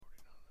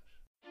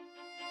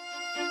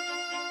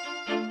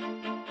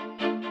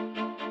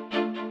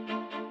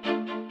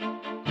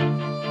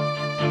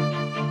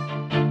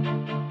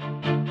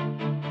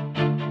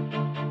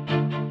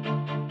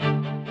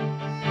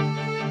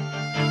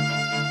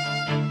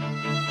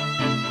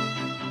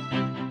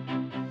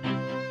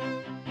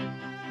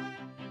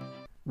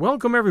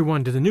Welcome,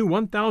 everyone, to the new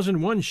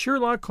 1001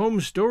 Sherlock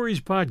Holmes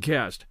Stories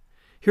podcast.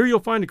 Here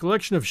you'll find a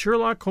collection of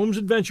Sherlock Holmes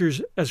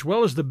adventures, as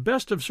well as the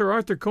best of Sir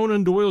Arthur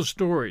Conan Doyle's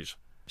stories.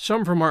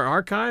 Some from our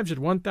archives at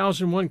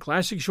 1001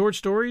 Classic Short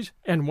Stories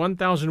and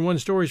 1001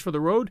 Stories for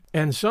the Road,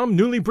 and some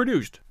newly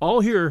produced,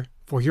 all here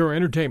for your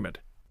entertainment.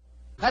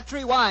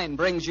 Petri Wine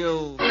brings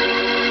you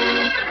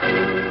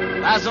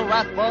Basil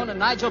Rathbone and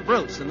Nigel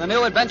Bruce in the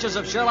new adventures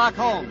of Sherlock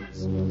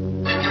Holmes.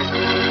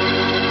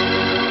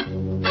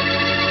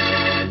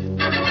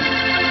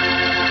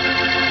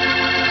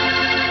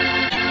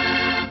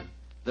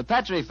 The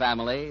Petri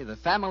family, the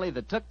family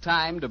that took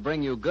time to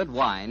bring you good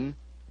wine,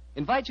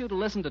 invite you to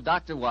listen to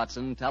Dr.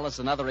 Watson tell us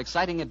another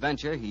exciting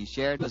adventure he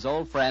shared with his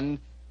old friend,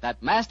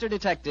 that master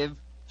detective,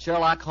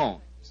 Sherlock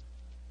Holmes.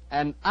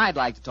 And I'd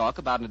like to talk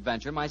about an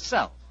adventure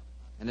myself,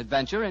 an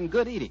adventure in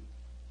good eating.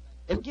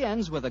 It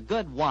begins with a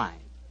good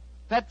wine,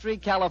 Petri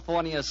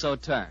California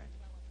Sauterne.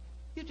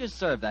 You just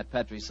serve that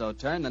Petri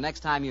Sauterne the next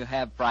time you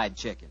have fried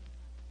chicken.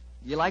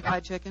 You like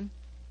fried chicken?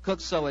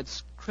 Cooked so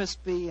it's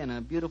crispy and a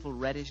beautiful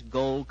reddish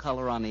gold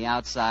color on the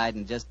outside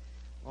and just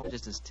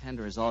as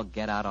tender as all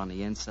get out on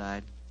the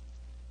inside.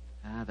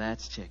 Ah,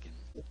 that's chicken.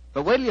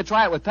 But wait till you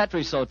try it with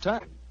Petri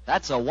Sauterne.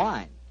 That's a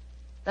wine.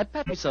 That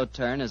Petri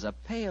Sauterne is a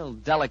pale,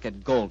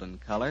 delicate golden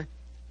color.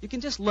 You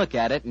can just look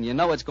at it and you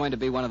know it's going to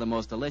be one of the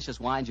most delicious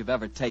wines you've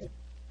ever tasted,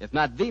 if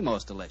not the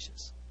most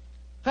delicious.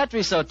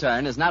 Petri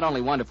Sauterne is not only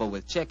wonderful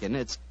with chicken,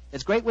 it's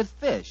great with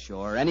fish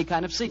or any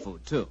kind of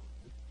seafood, too.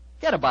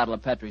 Get a bottle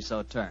of Petri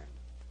Sauterne.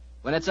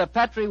 When it's a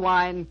Petri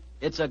wine,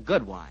 it's a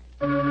good wine.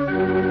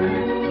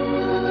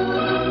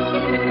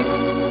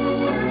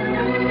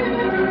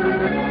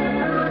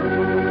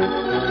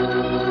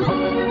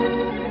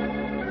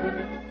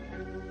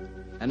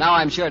 And now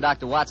I'm sure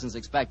Dr. Watson's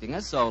expecting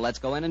us, so let's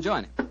go in and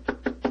join him.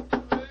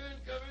 Come in.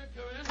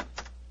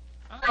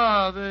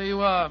 Ah, there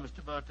you are,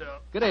 Mr. Bartell.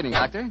 Good evening,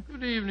 Doctor.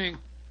 Good evening.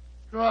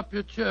 Draw up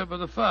your chair by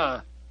the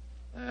fire.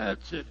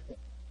 That's it.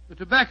 The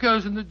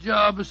tobacco's in the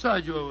jar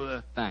beside you over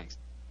there. Thanks.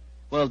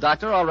 Well,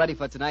 Doctor, all ready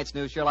for tonight's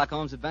new Sherlock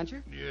Holmes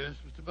adventure? Yes,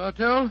 Mr.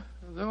 Bartell.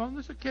 Though on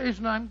this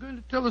occasion I'm going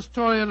to tell the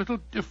story a little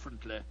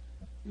differently.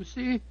 You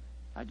see,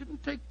 I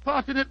didn't take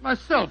part in it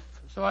myself,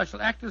 so I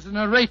shall act as a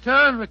narrator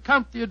and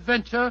recount the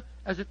adventure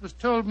as it was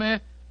told me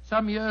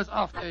some years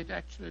after it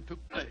actually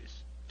took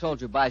place. Told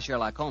you by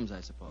Sherlock Holmes,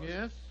 I suppose.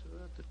 Yes.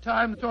 At the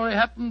time the story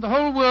happened, the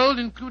whole world,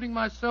 including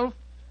myself,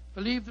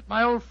 believed that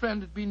my old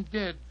friend had been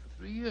dead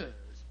for 3 years.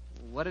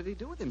 What did he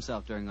do with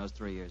himself during those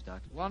 3 years,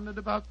 Doctor? Wandered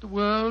about the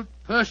world,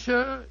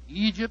 Persia,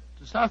 Egypt,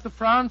 the south of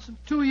France, and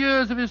 2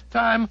 years of his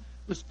time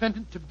was spent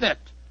in Tibet,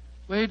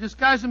 where he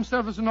disguised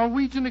himself as a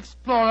Norwegian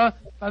explorer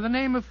by the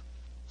name of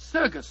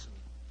Sergerson,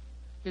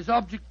 his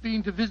object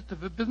being to visit the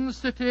forbidden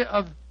city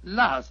of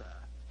Lhasa.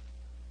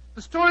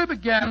 The story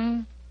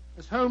began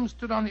as Holmes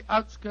stood on the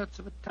outskirts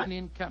of a tiny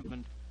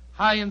encampment,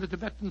 high in the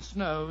Tibetan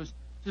snows,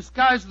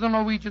 disguised as a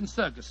Norwegian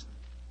Sergerson.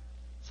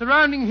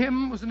 Surrounding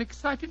him was an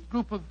excited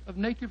group of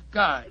native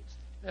guides,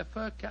 their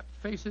fur-capped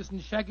faces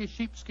and shaggy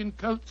sheepskin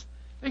coats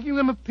making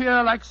them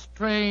appear like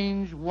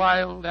strange,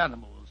 wild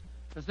animals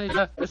as they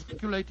were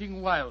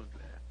gesticulating wildly.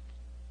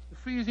 The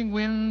freezing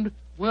wind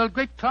whirled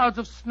great clouds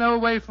of snow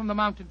away from the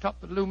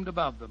mountaintop that loomed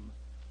above them.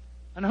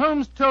 And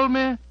Holmes told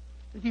me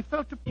that he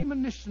felt a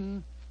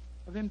premonition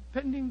of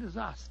impending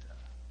disaster.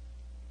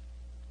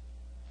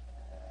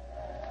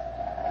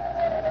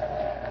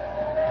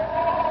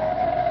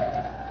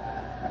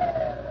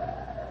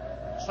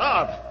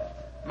 Sir,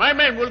 my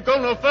men will go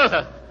no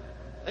further.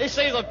 They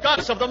say the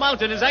goddess of the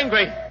mountain is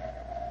angry.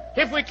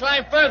 If we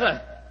climb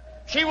further,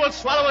 she will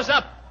swallow us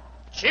up.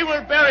 She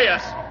will bury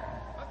us.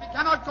 But we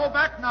cannot go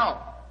back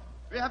now.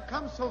 We have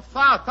come so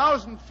far,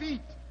 1,000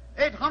 feet,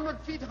 800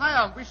 feet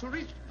higher. We shall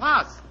reach the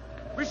pass.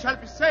 We shall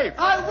be safe.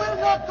 I will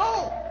not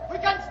go. We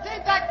can stay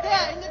back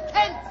there in the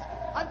tents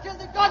until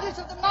the goddess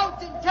of the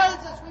mountain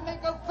tells us we may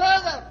go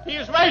further. He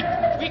is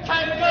right. We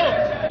can't go.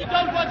 We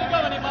don't want to go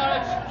anymore.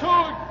 It's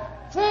too...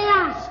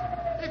 Fools!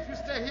 If you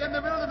stay here in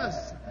the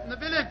wilderness, in the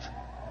village,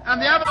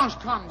 and the avalanche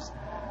comes,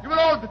 you will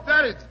all be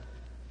buried.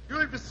 You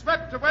will be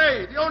swept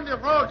away. The only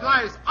road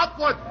lies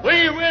upward.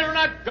 We will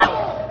not go.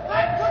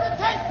 Back to the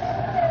tent.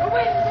 The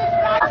wind is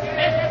rising.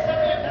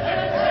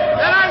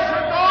 Then I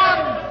shall go on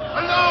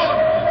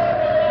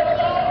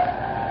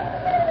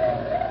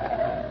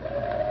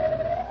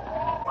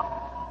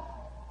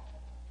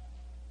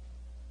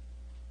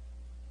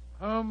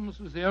alone. Holmes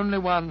was the only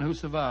one who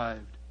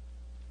survived.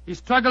 He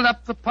struggled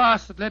up the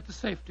pass that led to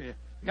safety,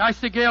 the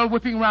icy gale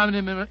whipping round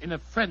him in a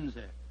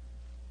frenzy.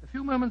 A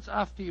few moments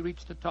after he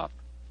reached the top,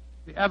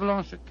 the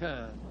avalanche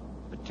occurred.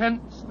 The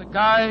tents, the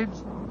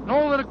guides, and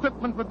all their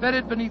equipment were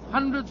buried beneath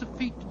hundreds of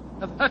feet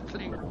of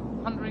hurtling,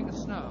 thundering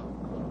snow.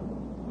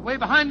 The way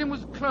behind him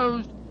was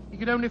closed. He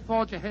could only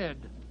forge ahead.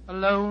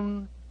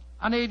 Alone,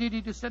 unaided,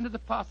 he descended the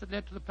path that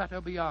led to the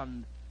plateau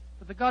beyond.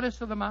 But the goddess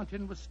of the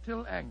mountain was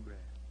still angry.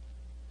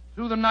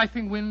 Through the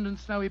knifing wind and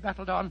snow he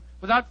battled on,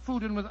 without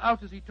food and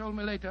without, as he told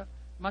me later,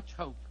 much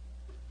hope.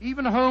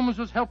 Even Holmes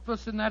was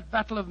helpless in that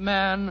battle of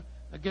man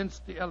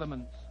against the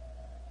elements.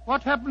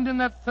 What happened in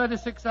that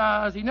 36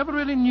 hours he never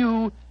really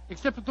knew,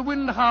 except that the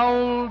wind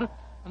howled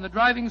and the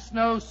driving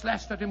snow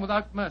slashed at him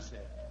without mercy.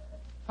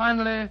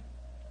 Finally,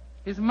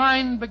 his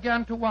mind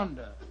began to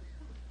wander,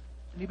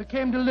 and he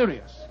became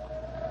delirious.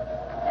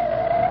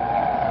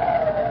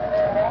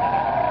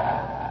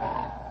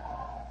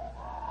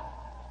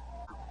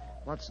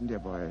 Watson, dear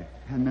boy,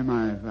 hand me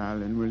my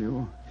violin, will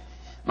you?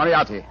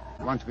 Moriarty,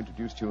 I want to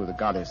introduce to you the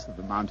goddess of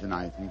the mountain.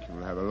 I think you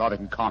will have a lot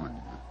in common.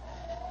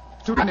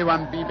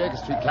 221B Baker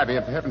Street, cabby.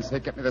 For heaven's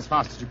sake, get me as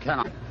fast as you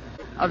can.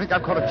 I think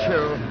I've caught a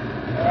chill.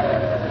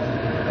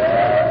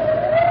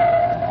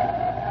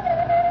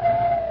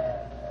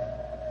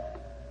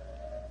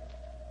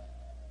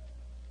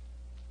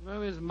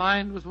 Though his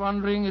mind was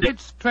wandering, his great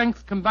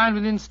strength combined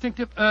with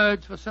instinctive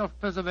urge for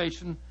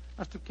self-preservation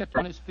must have kept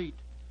him on his feet.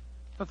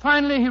 But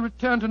finally he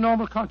returned to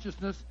normal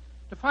consciousness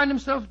to find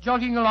himself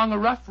jogging along a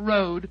rough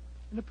road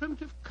in a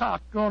primitive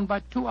cart drawn by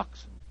 2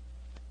 oxen.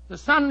 The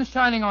sun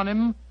shining on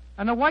him,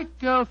 and a white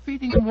girl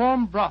feeding him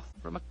warm broth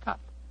from a cup.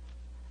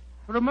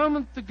 For a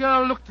moment the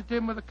girl looked at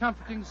him with a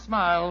comforting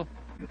smile,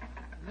 and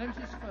then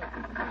she spoke.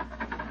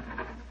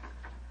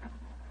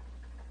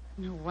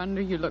 No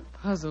wonder you look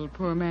puzzled,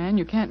 poor man.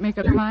 You can't make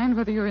up your mind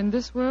whether you're in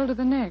this world or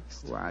the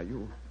next. Who are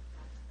you?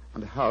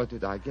 And how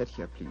did I get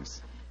here,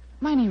 please?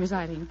 My name is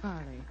Eileen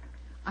Farley.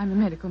 I'm a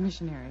medical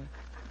missionary.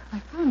 I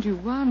found you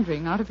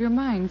wandering out of your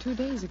mind 2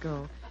 days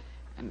ago,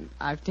 and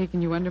I've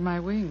taken you under my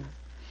wing.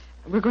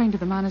 We're going to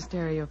the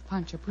monastery of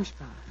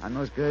Panchapushpa. I'm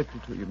most grateful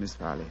to you, Miss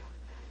Farley.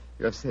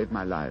 You have saved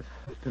my life.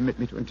 Permit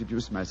me to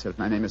introduce myself.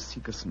 My name is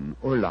Sigerson,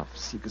 Olaf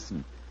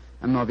Sigerson.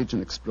 I'm a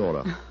Norwegian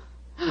explorer.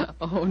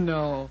 Oh,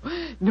 no.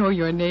 No,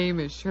 your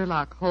name is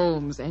Sherlock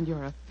Holmes, and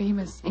you're a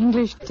famous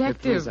English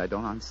detective. Please, I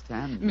don't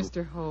understand.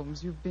 Mr.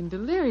 Holmes, you've been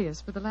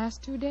delirious for the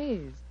last 2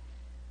 days.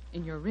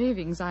 In your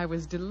ravings, I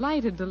was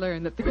delighted to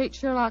learn that the great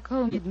Sherlock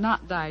Holmes did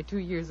not die 2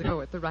 years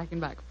ago at the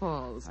Reichenbach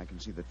Falls. I can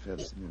see that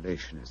further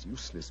simulation is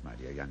useless, my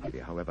dear young lady.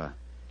 However,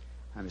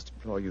 I must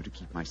implore you to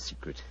keep my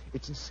secret.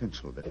 It's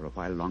essential that for a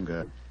while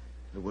longer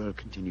the world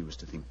continues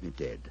to think me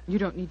dead. You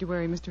don't need to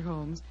worry, Mr.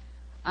 Holmes.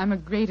 I'm a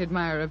great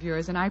admirer of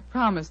yours, and I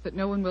promise that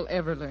no one will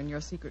ever learn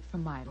your secret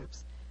from my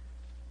lips.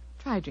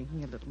 Try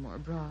drinking a little more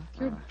broth.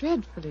 You're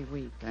dreadfully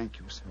weak. Thank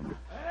you so much.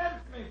 Help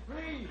me,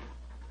 please.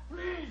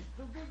 Please,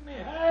 to give me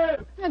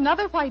help.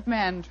 Another white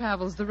man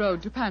travels the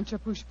road to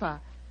Panchapushpa.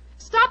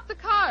 Stop the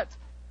cart!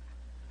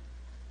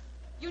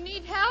 You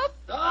need help?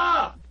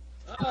 Stop!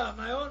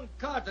 My own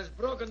cart has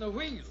broken the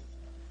wheel.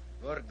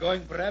 You're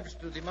going perhaps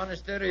to the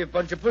monastery of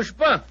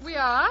Panchapushpa? We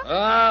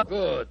are.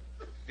 Good.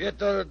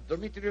 Fyodor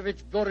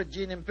Dmitrievich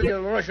Borodin,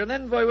 Imperial Russian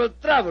envoy, will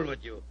travel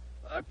with you.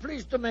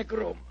 Please to make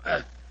room.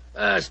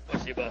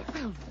 Спасибо.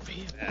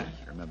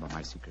 Remember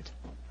my secret.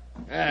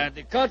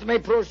 The cart may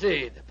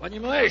proceed.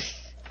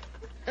 Понимаешь?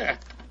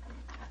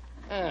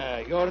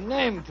 Your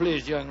name,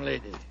 please, young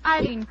lady.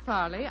 Eileen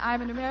Farley.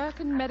 I'm an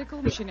American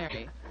medical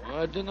missionary.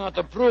 I do not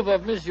approve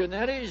of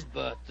missionaries,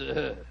 but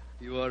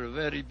you are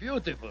very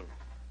beautiful.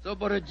 So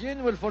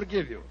Borodin will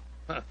forgive you.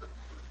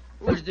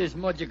 Who's this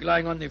mujik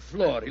lying on the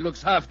floor? He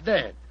looks half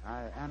dead.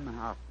 I am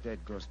half dead,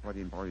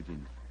 Господин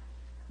Borodin.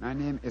 My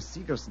name is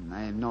Sigerson.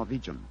 I am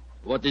Norwegian.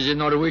 What is a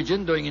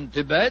Norwegian doing in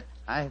Tibet?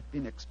 I have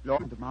been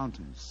exploring the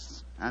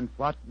mountains. And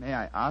what, may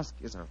I ask,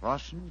 is a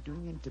Russian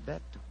doing in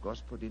Tibet,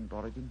 Господин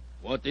Borodin?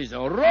 What is a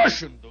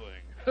Russian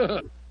doing?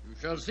 You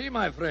shall see,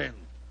 my friend.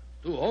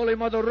 To Holy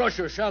Mother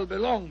Russia shall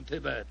belong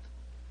Tibet.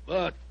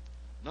 But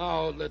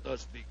now let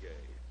us be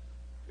gay.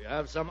 We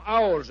have some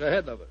hours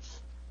ahead of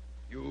us.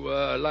 You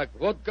like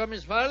vodka,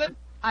 Miss Farley?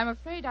 I'm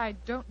afraid I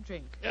don't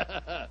drink.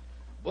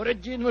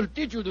 Borodin will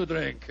teach you to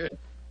drink.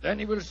 Then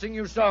he will sing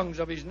you songs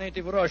of his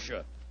native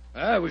Russia.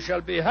 We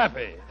shall be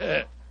happy.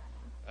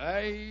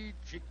 Ay,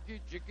 chiki,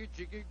 chiki,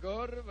 chiki,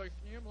 gor,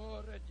 vashni,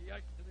 more,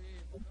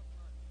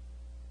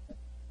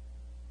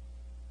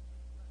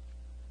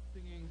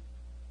 Singing.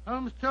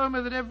 Holmes told me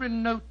that every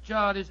note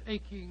jarred his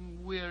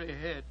aching, weary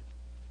head.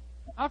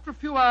 After a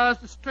few hours,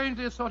 the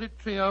strangely assorted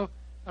trio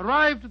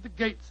arrived at the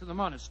gates of the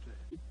monastery.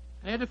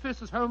 An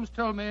edifice, as Holmes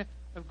told me,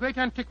 of great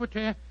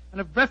antiquity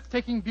and of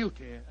breathtaking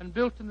beauty, and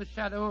built in the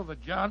shadow of a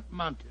giant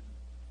mountain.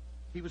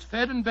 He was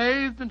fed and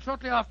bathed, and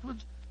shortly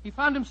afterwards he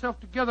found himself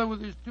together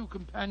with his 2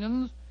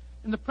 companions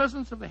in the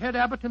presence of the head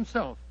abbot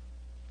himself,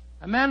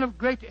 a man of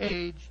great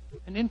age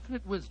and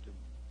infinite wisdom.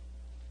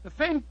 The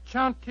faint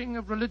chanting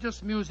of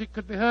religious music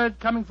could be heard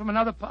coming from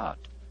another part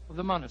of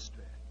the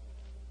monastery.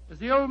 As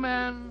the old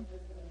man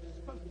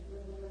spoke,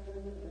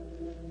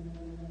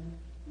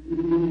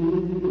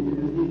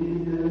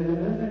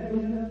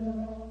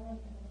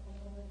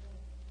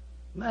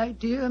 My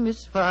dear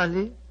Miss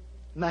Farley,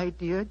 my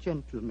dear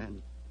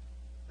gentlemen,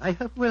 I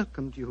have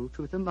welcomed you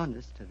to the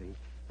monastery,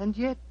 and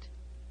yet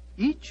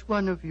each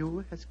one of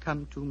you has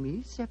come to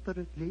me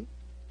separately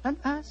and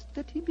asked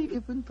that he be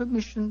given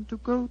permission to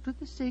go to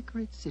the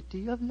sacred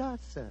city of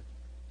Lhasa.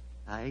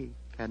 I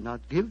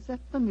cannot give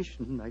that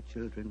permission, my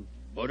children.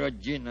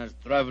 Borodin has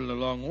traveled a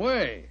long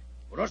way.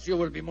 Russia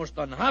will be most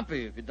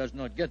unhappy if he does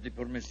not get the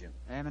permission.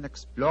 I am an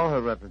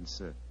explorer, Reverend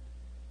Sir.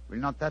 Will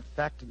not that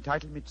fact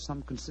entitle me to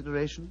some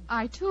consideration?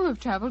 I, too,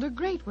 have traveled a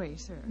great way,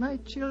 sir. My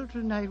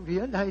children, I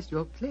realize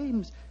your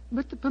claims,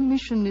 but the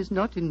permission is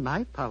not in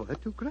my power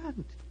to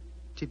grant.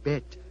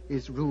 Tibet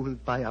is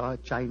ruled by our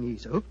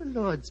Chinese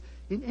overlords.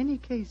 In any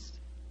case,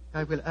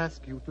 I will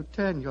ask you to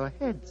turn your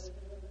heads.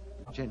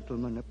 The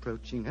gentleman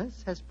approaching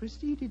us has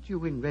preceded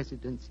you in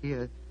residence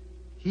here.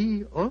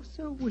 He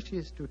also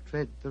wishes to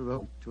tread the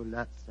road to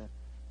Lhasa.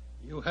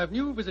 You have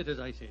new visitors,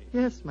 I see.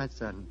 Yes, my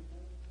son.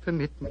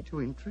 Permit me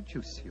to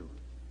introduce you.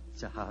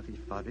 Sir Harvey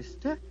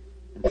Forrester,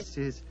 and this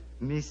is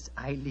Miss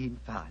Eileen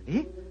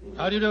Farley.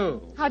 How do you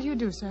do? How do you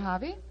do, Sir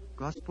Harvey?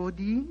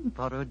 Gospodin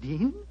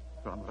Borodin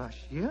from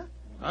Russia.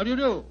 How do you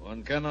do?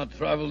 One cannot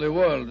travel the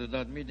world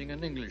without meeting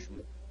an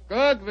Englishman.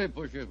 God we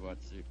push it,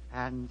 what's it?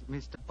 And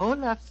Mr.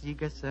 Olaf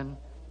Sigerson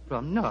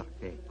from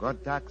Norway.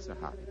 God dag, Sir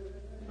Harvey.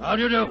 How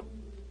do you do?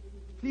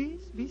 Please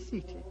be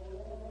seated.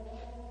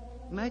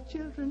 My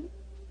children,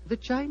 the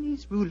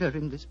Chinese ruler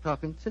in this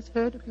province has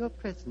heard of your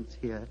presence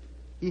here.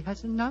 He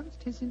has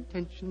announced his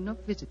intention of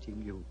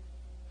visiting you.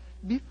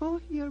 Before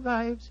he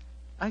arrives,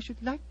 I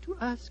should like to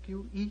ask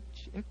you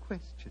each a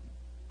question.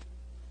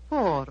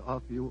 4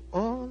 of you,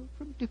 all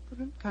from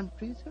different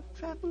countries, have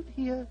traveled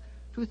here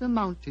to the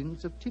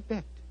mountains of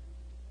Tibet.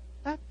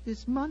 At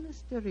this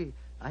monastery,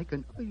 I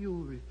can offer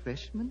you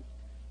refreshment,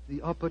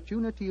 the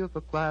opportunity of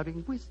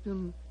acquiring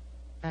wisdom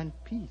and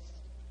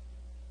peace.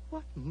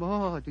 What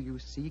more do you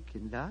seek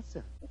in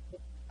Lhasa?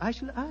 I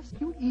shall ask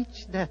you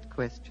each that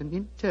question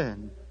in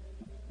turn.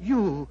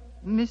 You,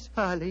 Miss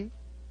Farley,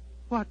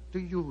 what do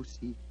you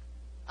seek?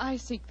 I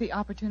seek the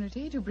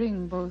opportunity to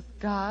bring both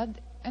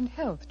God and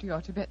health to your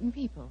Tibetan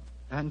people.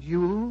 And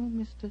you,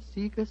 Mr.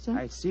 Sigerson?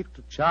 I seek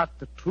to chart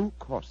the true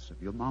course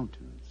of your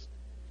mountains,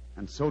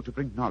 and so to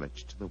bring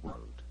knowledge to the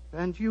world.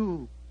 And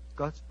you,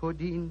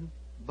 Gospodin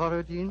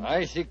Borodin?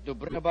 I seek to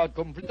bring about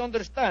complete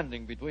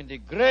understanding between the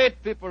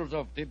great peoples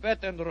of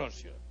Tibet and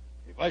Russia.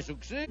 If I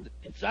succeed,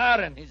 the Tsar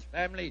and his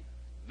family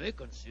may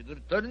consider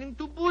turning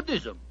to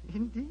Buddhism.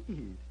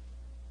 Indeed.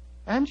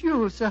 And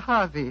you, Sir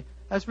Harvey,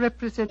 as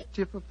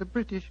representative of the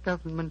British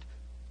government,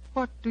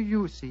 what do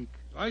you seek?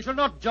 I shall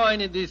not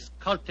join in this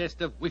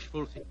contest of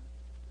wishful thinking.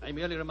 I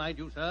merely remind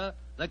you, sir,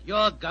 that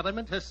your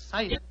government has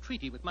signed a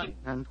treaty with mine.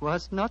 And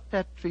was not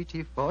that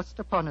treaty forced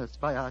upon us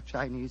by our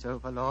Chinese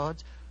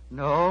overlords?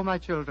 No, my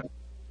children.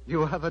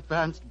 You have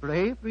advanced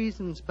brave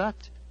reasons,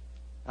 but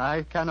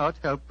I cannot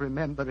help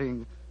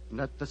remembering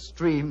that the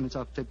streams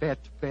of Tibet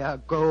bear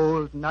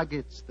gold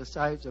nuggets the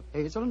size of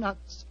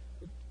hazelnuts.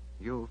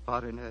 You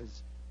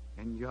foreigners,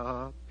 in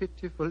your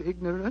pitiful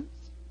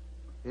ignorance,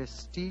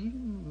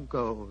 esteem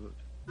gold.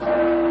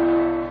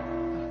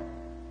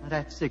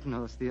 That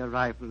signals the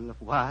arrival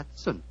of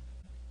Watson,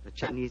 the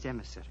Chinese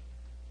emissary.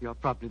 Your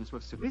problems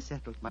will soon be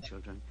settled, my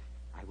children.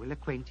 I will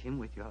acquaint him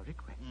with your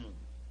request.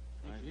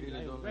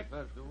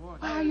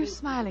 Why are you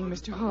smiling,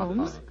 Mr.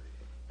 Holmes?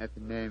 At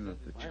the name of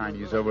the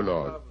Chinese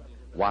overlord,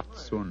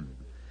 Watson.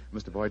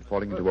 Must avoid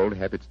falling into old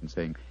habits and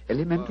saying,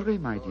 elementary,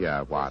 my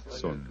dear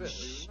Watson.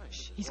 Shh.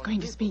 He's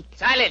going to speak.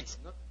 Silence!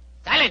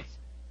 Silence!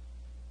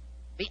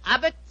 The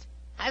abbot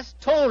has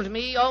told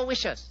me your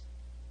wishes.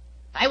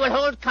 I will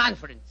hold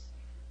conference.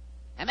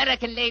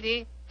 American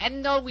lady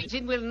and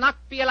Norwegian will not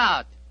be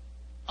allowed.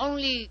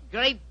 Only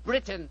Great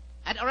Britain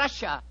and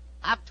Russia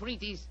have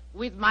treaties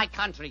with my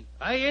country.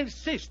 I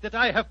insist that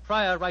I have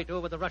prior right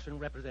over the Russian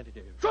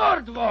representative.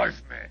 Short wash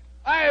me.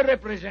 I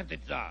represent the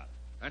Tsar,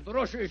 and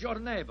Russia is your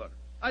neighbor.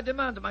 I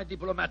demand my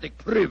diplomatic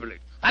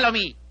privilege. Follow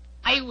me.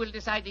 I will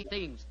decide these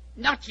things,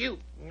 not you.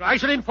 I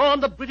shall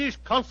inform the British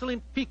consul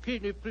in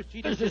Peking if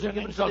proceedings... This is an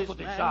insult to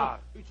the Tsar.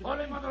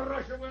 Holy Mother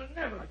Russia will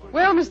never...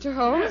 Well, Mr.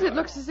 Holmes, it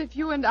looks as if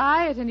you and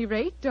I, at any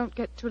rate, don't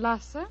get to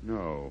Lhasa.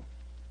 No.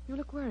 You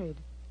look worried.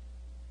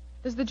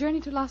 Does the journey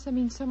to Lhasa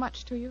mean so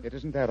much to you? It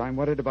isn't that. I'm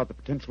worried about the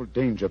potential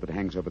danger that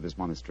hangs over this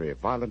monastery.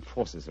 Violent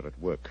forces are at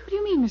work. What do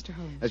you mean, Mr.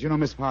 Holmes? As you know,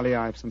 Miss Farley,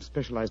 I have some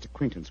specialized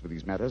acquaintance with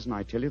these matters, and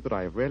I tell you that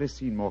I have rarely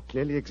seen more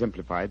clearly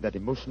exemplified that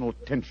emotional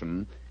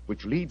tension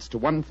which leads to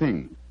one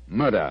thing,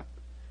 murder.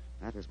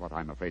 That is what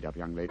I'm afraid of,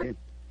 young lady.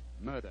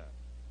 Murder.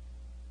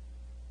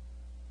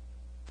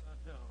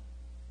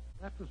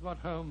 That was what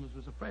Holmes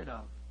was afraid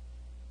of.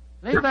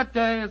 Late that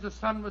day, as the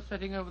sun was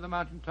setting over the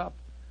mountain top,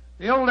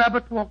 the old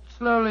abbot walked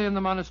slowly in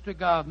the monastery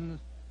gardens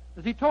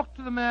as he talked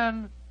to the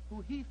man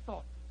who he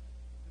thought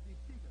to be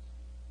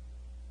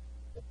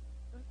Sigerson.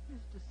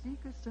 Mr.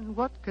 Sigerson,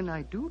 what can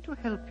I do to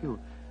help you?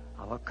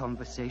 Our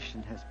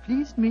conversation has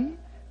pleased me.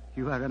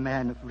 You are a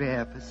man of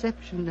rare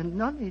perception and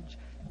knowledge.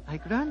 I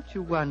grant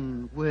you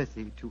one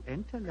worthy to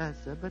enter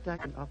Lhasa, but I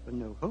can offer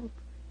no hope.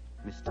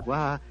 Mr.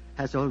 Wa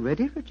has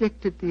already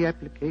rejected the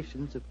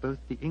applications of both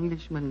the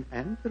Englishman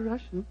and the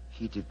Russian.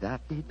 He did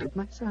that? He did,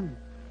 my son.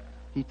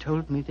 He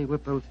told me they were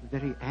both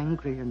very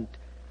angry and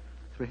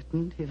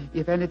threatened him.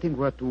 If anything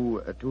were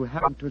to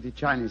happen to the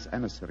Chinese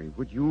emissary,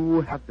 would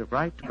you have the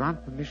right to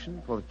grant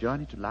permission for the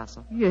journey to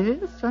Lhasa?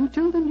 Yes,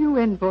 until the new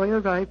envoy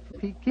arrived from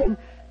Peking.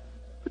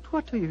 But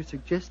what are you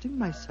suggesting,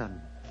 my son?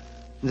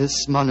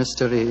 This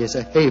monastery is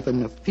a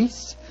haven of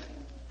peace.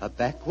 a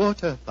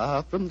backwater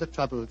far from the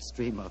troubled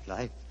stream of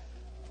life.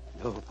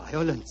 No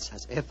violence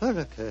has ever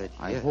occurred here.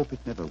 I hope it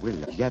never will.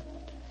 Yet,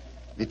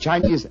 the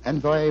Chinese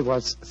envoy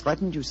was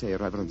threatened, you say,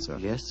 Reverend Sir?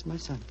 Yes, my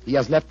son. He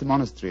has left the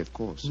monastery, of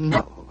course.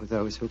 No,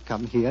 those who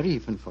come here,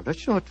 even for a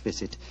short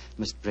visit,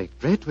 must break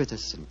bread with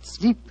us and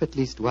sleep at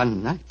least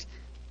one night.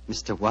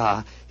 Mr.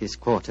 Wah is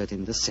quartered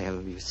in the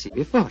cell you see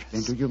before us.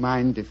 Then do you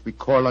mind if we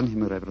call on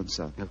him, Reverend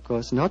Sir? Of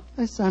course not,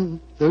 my son,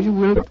 though you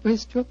will not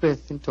waste your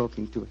breath in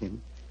talking to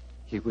him.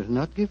 He will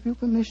not give you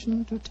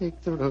permission to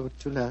take the road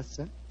to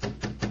Lhasa.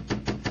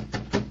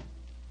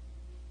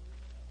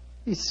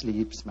 He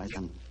sleeps, my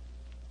son.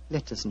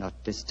 Let us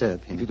not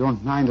disturb him. If you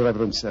don't mind,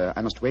 Reverend Sir,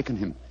 I must waken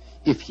him,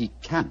 if he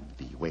can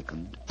be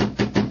wakened.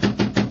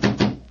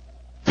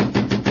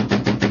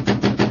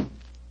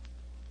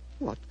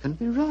 What can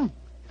be wrong?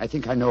 I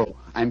think I know.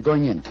 I'm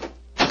going in.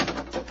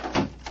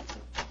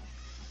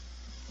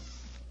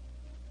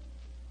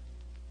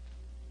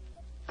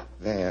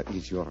 There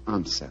is your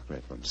answer,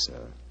 Reverend Sir.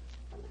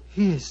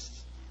 He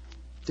is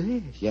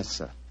dead. Yes,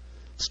 sir.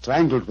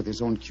 Strangled with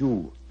his own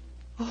cue.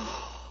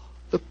 Oh,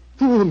 the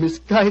poor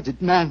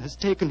misguided man has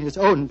taken his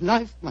own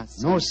life, my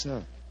son. No,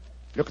 sir.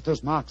 Look at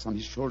those marks on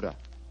his shoulder.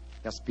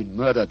 He has been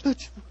murdered.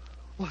 But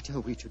what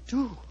are we to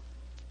do?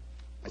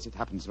 As it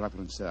happens,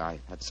 Reverend Sir,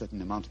 I've had a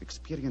certain amount of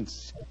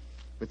experience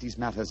with these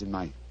matters in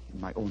my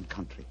own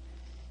country.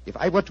 If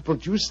I were to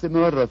produce the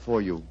murderer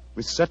for you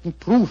with certain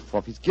proof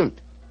of his guilt,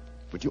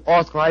 would you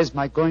authorize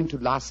my going to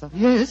Lhasa?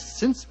 Yes,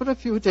 since for a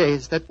few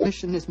days that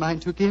mission is mine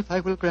to give,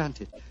 I will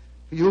grant it.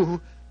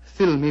 You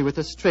fill me with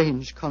a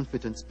strange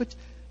confidence, but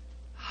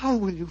how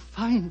will you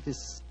find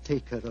this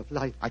taker of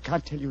life? I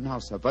can't tell you now,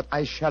 sir, but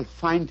I shall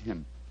find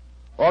him.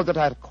 All that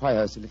I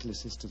require is a little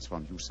assistance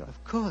from you, sir.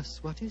 Of course.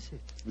 What is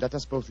it? Let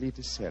us both leave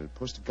the cell,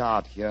 post a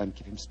guard here, and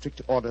give him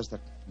strict orders that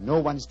no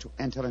one is to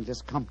enter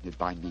unless accompanied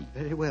by me.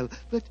 Very well.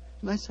 But,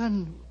 my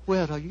son,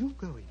 where are you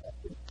going?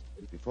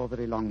 Before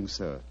very long,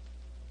 sir,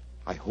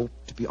 I hope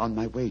to be on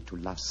my way to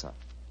Lhasa.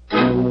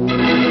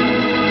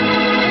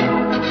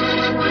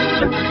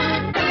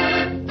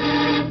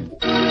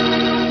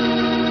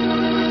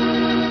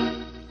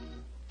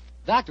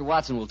 Dr.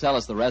 Watson will tell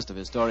us the rest of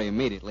his story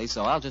immediately,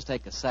 so I'll just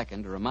take a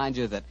second to remind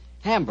you that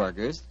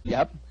hamburgers,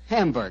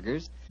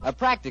 hamburgers, are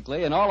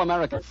practically an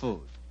all-American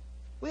food.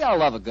 We all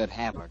love a good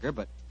hamburger,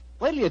 but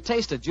wait till you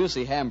taste a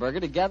juicy hamburger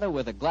together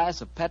with a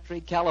glass of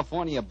Petri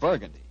California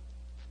Burgundy.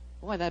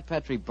 Boy, that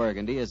Petri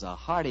Burgundy is a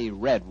hearty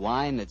red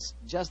wine that's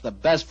just the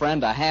best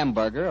friend a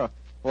hamburger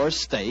or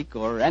steak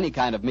or any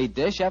kind of meat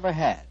dish ever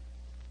had.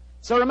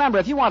 So remember,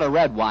 if you want a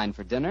red wine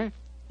for dinner,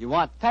 you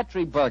want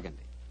Petri Burgundy.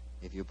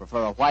 If you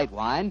prefer a white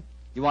wine,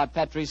 you want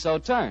Petri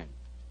Sauterne.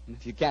 And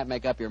if you can't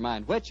make up your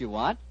mind which you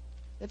want,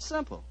 it's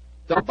simple.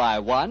 Don't buy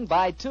one,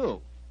 buy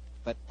two.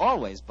 But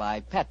always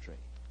buy Petri.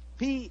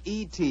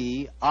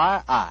 Petri,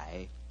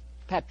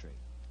 Petri.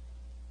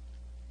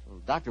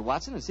 Well, Dr.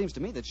 Watson, it seems to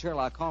me that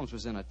Sherlock Holmes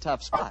was in a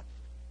tough spot.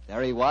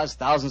 There he was,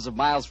 thousands of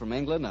miles from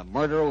England. A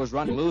murderer was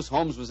running loose.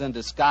 Holmes was in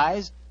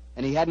disguise.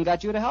 And he hadn't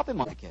got you to help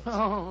him on the case.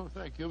 Oh,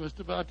 thank you,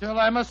 Mr. Bartell.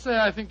 I must say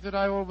I think that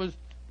I always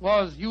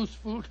was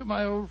useful to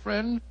my old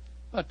friend.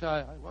 But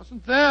I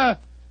wasn't there.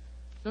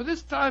 So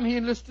this time he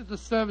enlisted the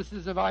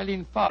services of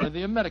Eileen Farley,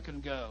 the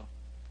American girl.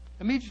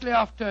 Immediately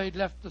after he'd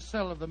left the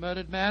cell of the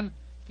murdered man,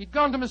 he'd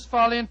gone to Miss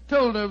Farley and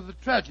told her of the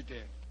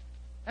tragedy.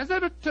 As they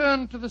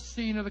returned to the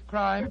scene of the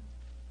crime,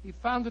 he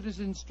found that his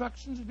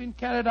instructions had been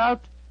carried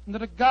out and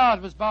that a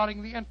guard was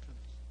barring the entrance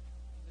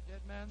to the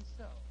dead man's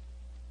cell.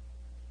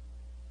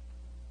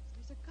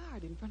 There's a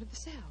guard in front of the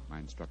cell. My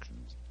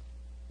instructions.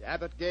 The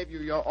abbot gave you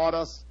your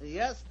orders.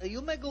 Yes,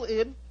 you may go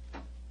in.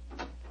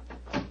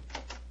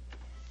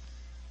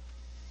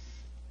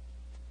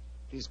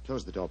 Please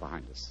close the door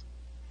behind us.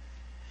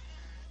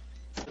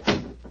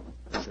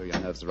 I'm sure your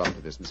nerves are up to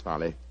this, Miss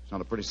Farley. It's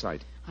not a pretty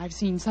sight. I've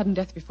seen sudden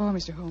death before,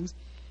 Mr. Holmes.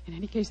 In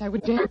any case, I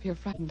would dare appear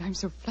frightened. I'm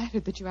so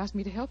flattered that you asked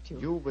me to help you.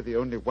 You were the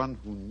only one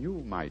who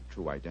knew my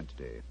true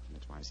identity.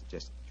 That's why I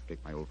suggested you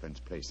take my old friend's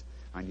place.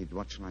 I needed,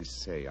 what shall I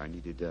say? I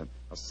needed a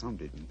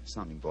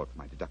sounding board for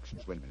my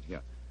deductions. Wait a minute,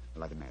 here.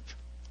 I'll light a match.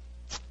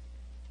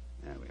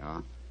 There we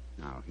are.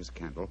 Now, here's a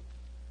candle.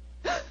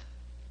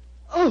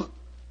 Oh!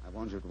 I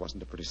warned you it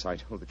wasn't a pretty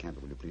sight. Hold the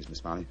candle, will you please, Miss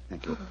Farley?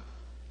 Thank you.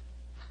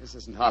 This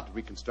isn't hard to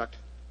reconstruct.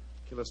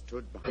 Killer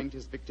stood behind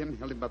his victim,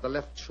 held him by the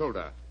left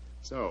shoulder.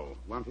 So,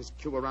 wound his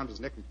cue around his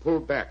neck and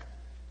pulled back.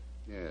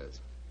 Yes.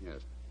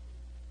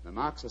 The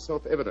marks are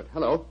self-evident.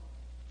 Hello?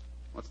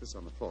 What's this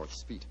on the floor at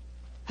his feet?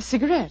 A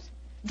cigarette.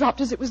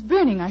 Dropped as it was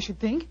burning, I should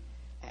think.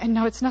 And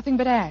now it's nothing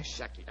but ash.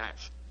 Exactly,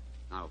 ash.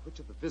 Now, which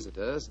of the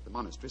visitors at the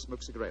monastery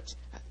smoke cigarettes?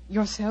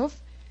 Yourself?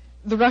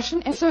 The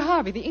Russian and Sir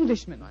Harvey, the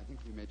Englishman. I think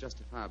we may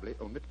justifiably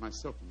omit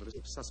myself from the list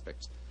of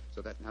suspects.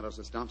 So that narrows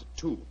us down to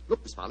two.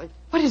 Look, Miss Farley.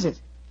 What is it?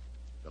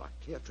 There are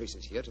clear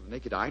traces here to the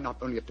naked eye, not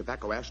only of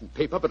tobacco ash and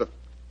paper, but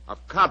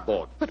of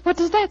cardboard. But what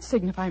does that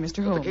signify,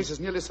 Mr. Holmes? The case is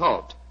nearly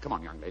solved. Come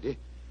on, young lady.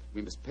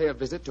 We must pay a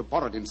visit to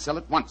Borodin's cell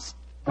at once.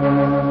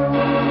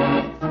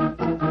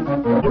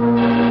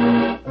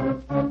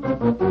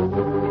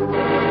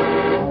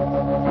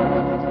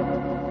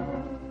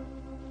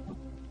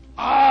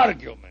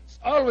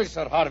 always,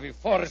 Sir Harvey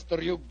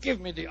Forrester, you give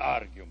me the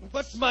argument.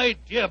 But, my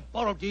dear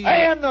Borodin...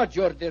 I am not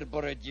your dear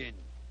Borodin.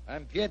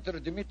 I'm Pyotr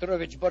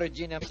Dmitrovich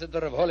Borodin, ambassador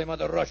of Holy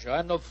Mother Russia.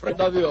 I'm no friend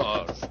of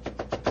yours.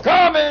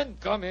 Come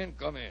in.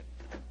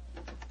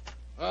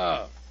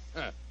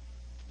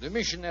 The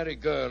missionary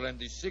girl and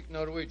the sick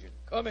Norwegian.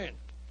 Come in.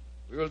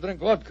 We will drink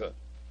vodka,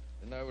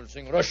 and I will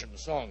sing Russian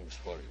songs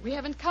for you. We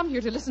haven't come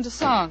here to listen to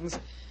songs.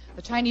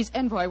 The Chinese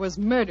envoy was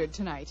murdered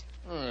tonight.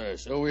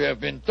 So we have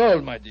been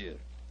told, my dear.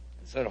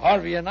 And Sir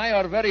Harvey and I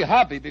are very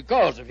happy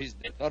because of his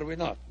death, are we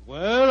not?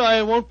 Well,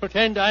 I won't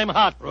pretend I'm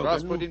heartbroken.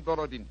 Rasputin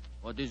Borodin.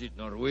 What is it,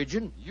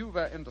 Norwegian? You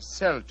were in the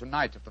cell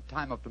tonight at the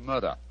time of the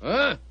murder.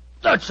 Huh?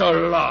 That's a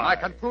lie. I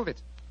can prove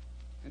it.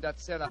 In that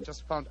cell, I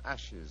just found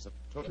ashes, of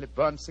totally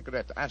burned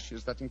cigarette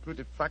ashes that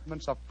included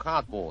fragments of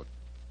cardboard.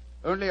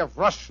 Only a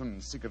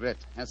Russian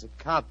cigarette has a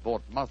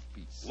cardboard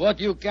mouthpiece. What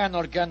you can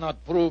or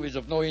cannot prove is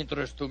of no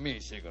interest to me,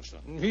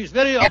 Sigerson. He's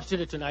very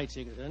obstinate tonight,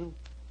 Sigerson.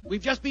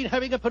 We've just been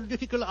having a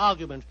political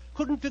argument.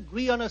 Couldn't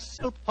agree on a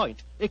single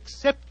point,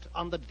 except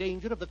on the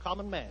danger of the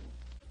common man.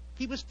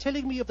 He was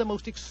telling me of the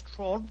most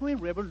extraordinary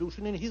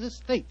revolution in his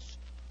estates.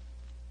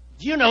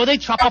 Do you know they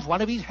chop off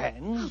one of his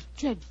hands?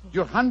 Dreadful.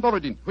 Your hand,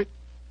 Borodin.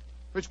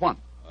 Which one?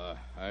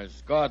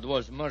 As God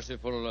was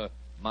merciful,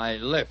 my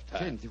left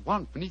hand. The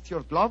one beneath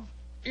your glove?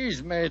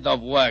 He's made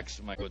of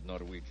wax, my good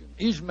Norwegian.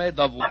 He's made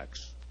of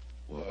wax.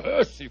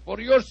 Well, see for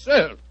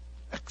yourself.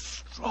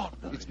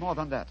 Extraordinary. It's more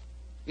than that.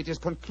 It is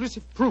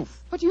conclusive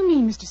proof. What do you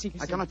mean, Mr.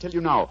 Sigerson? I cannot tell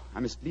you now. I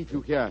must leave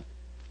you here.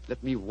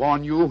 Let me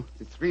warn you,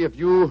 the three of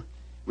you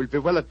will be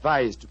well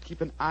advised to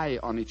keep an eye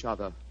on each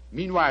other.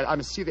 Meanwhile, I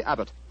must see the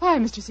abbot. Why,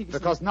 Mr. Sigerson?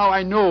 Because now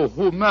I know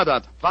who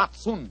murdered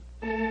Vatsun.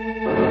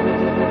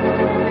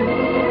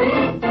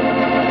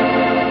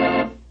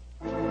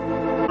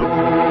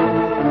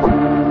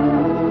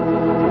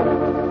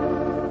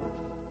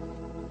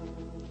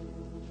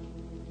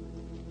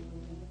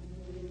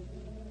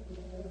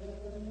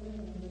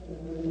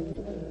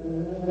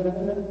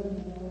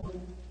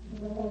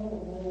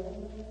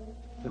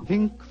 The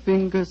pink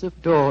fingers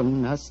of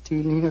dawn are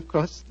stealing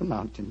across the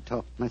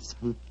mountaintop, my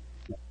son.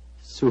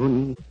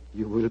 Soon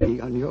you will be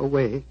on your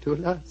way to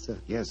Lhasa.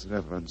 Yes,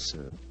 Reverend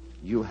Sir.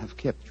 You have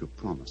kept your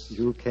promise.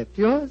 You kept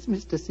yours,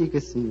 Mr.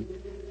 Sigerson.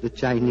 The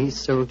Chinese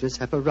soldiers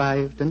have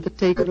arrived, and the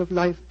taker of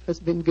life has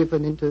been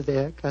given into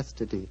their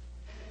custody.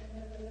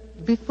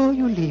 Before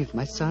you leave,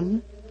 my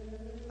son,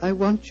 I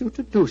want you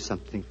to do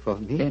something for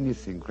me.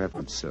 Anything,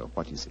 Reverend Sir.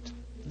 What is it?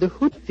 The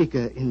hood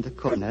figure in the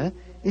corner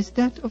is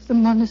that of the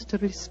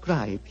monastery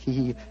scribe.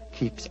 He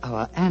keeps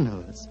our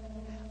annals.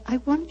 I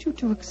want you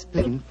to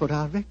explain for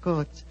our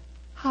records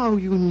how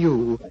you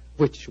knew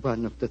which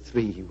one of the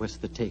three was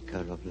the taker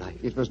of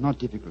life. It was not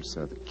difficult,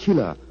 sir. The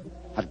killer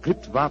had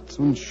gripped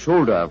Vatsun's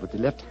shoulder with the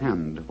left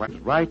hand, while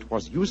the right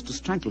was used to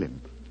strangle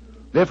him.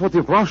 Therefore,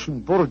 the Russian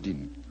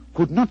Borodin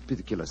could not be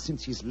the killer,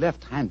 since his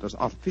left hand was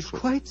artificial.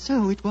 Quite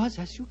so. It was,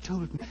 as you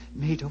told me,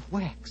 made of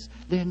wax.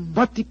 Then...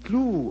 But the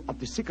clue of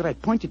the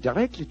cigarette pointed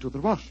directly to the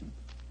Russian.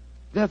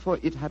 Therefore,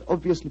 it had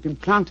obviously been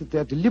planted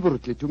there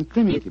deliberately to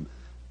incriminate him.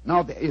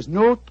 Now, there is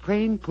no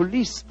trained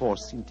police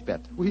force in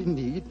Tibet. We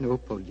need no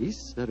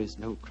police. There is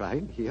no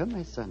crime here,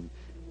 my son.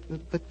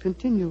 But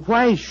continue.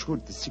 Why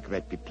should the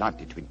cigarette be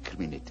planted to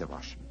incriminate the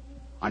Russian?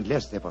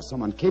 Unless there was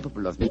someone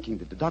capable of making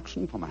the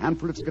deduction from a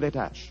handful of cigarette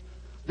ash.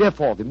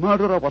 Therefore, the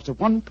murderer was the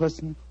one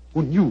person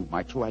who knew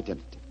my true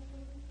identity.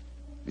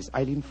 Miss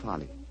Eileen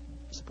Farley,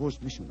 a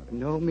supposed missionary.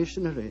 No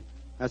missionary.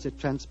 As it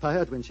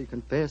transpired when she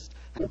confessed,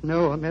 and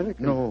no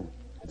American. No,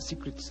 a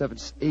Secret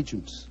Service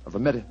agent of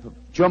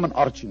German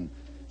origin,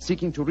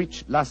 seeking to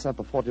reach Lhasa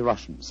before the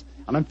Russians,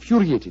 and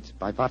infuriated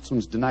by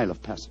Vatsun's denial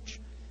of passage.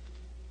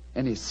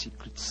 Any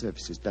Secret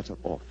Service is better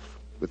off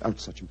without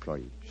such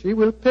employee. She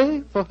will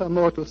pay for her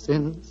mortal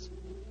sins.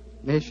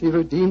 May she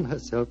redeem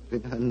herself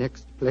in her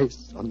next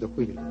place on the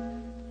wheel.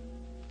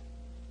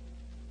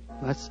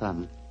 My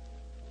son.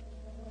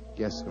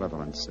 Yes,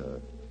 Reverend Sir.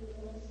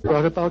 You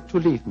are about to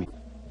leave me,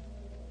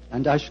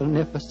 and I shall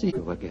never see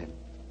you again.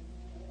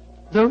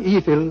 Though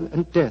evil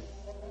and death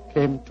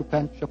came to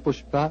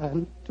Panchapushpa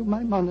and to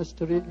my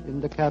monastery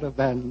in the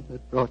caravan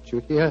that brought you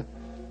here,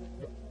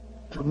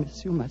 I shall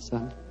miss you, my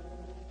son.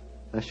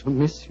 I shall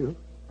miss you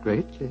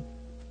greatly.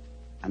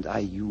 And I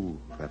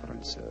you,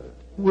 Reverend Sir.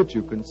 Would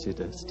you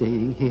consider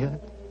staying here?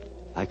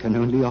 I can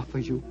only offer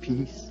you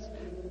peace,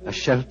 a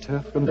shelter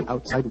from the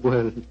outside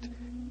world,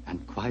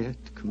 and quiet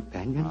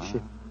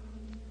companionship.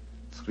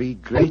 Three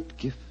great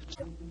gifts.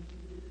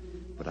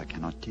 But I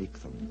cannot take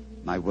them.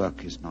 My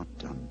work is not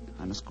done.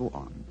 I must go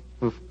on.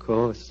 Of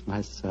course,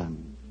 my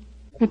son.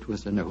 It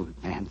was an old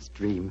man's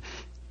dream.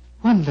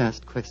 One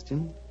last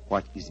question.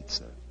 What is it,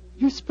 sir?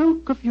 You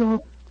spoke of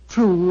your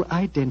true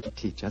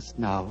identity just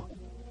now.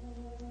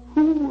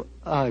 Who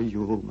are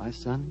you, my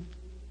son?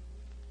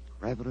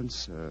 Reverend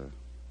Sir,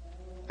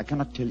 I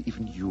cannot tell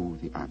even you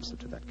the answer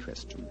to that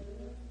question.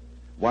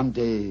 One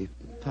day,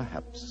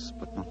 perhaps,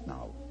 but not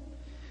now.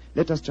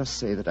 Let us just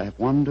say that I have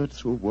wandered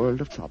through a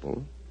world of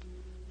trouble,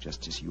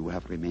 just as you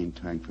have remained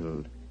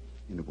tranquil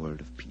in a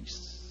world of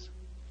peace.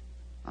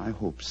 I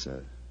hope,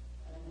 sir,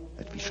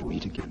 that we shall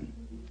meet again.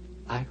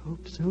 I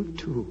hope so,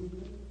 too.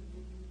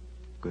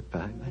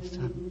 Goodbye, my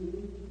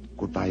son.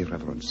 Goodbye,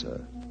 Reverend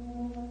Sir.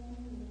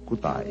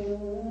 Goodbye.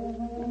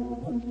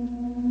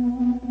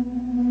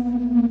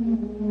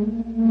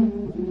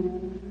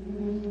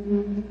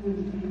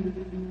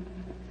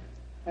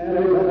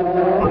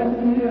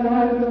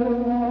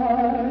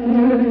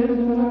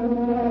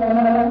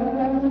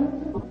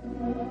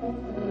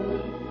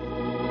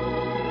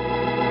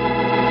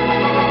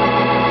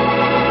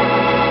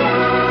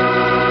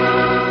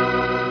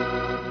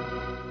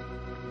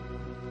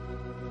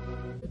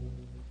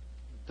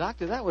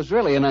 Doctor, that was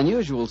really an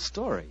unusual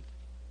story.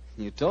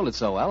 You told it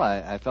so well,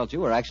 I felt you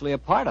were actually a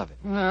part of it.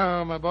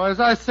 No, my boy, as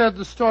I said,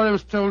 the story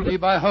was told me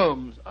by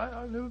Holmes.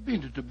 I've never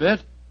been to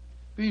Tibet.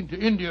 Been to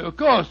India, of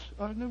course.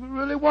 I never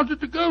really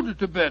wanted to go to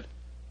Tibet.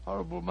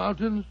 Horrible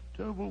mountains,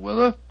 terrible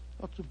weather,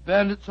 lots of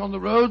bandits on the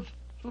roads.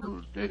 Sort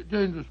of a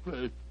dangerous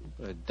place.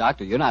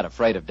 Doctor, you're not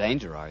afraid of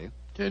danger, are you?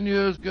 10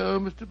 years ago,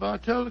 Mr.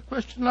 Bartell, a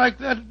question like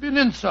that would be an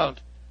insult.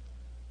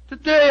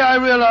 Today I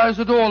realize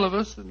that all of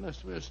us,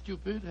 unless we're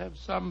stupid, have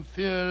some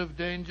fear of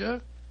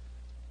danger.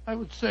 I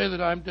would say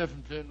that I'm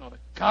definitely not a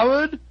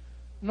coward,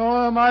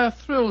 nor am I a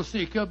thrill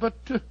seeker, but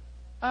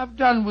I've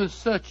done with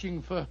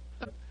searching for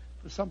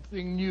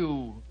something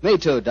new. Me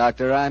too,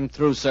 Doctor. I'm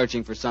through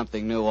searching for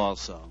something new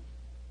also.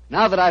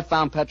 Now that I've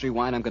found Petri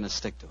wine, I'm going to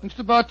stick to it.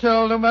 Mr.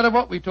 Bartell, no matter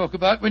what we talk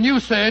about, when you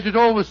say it, it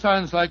always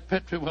sounds like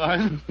Petri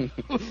wine.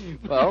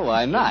 Well,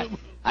 why not?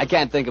 I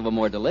can't think of a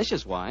more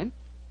delicious wine.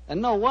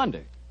 And no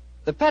wonder.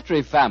 The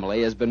Petri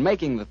family has been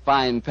making the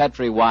fine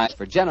Petri wine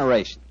for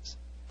generations.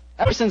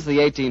 Ever since the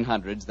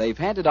 1800s, they've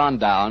handed on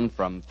down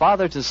from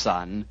father to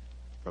son,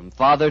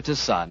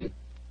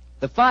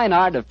 the fine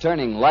art of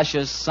turning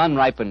luscious,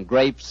 sun-ripened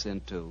grapes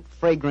into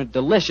fragrant,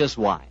 delicious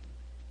wine.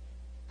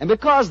 And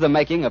because the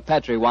making of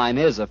Petri wine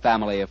is a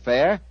family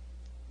affair,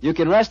 you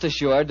can rest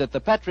assured that the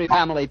Petri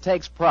family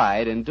takes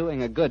pride in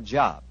doing a good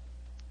job.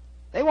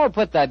 They won't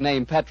put that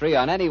name Petri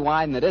on any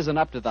wine that isn't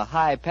up to the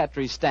high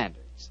Petri standards.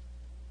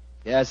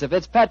 Yes, if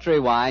it's Petri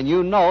wine,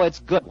 you know it's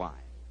good wine.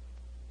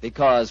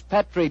 Because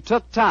Petri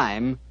took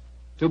time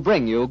to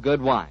bring you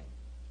good wine.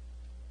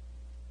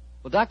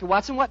 Well, Dr.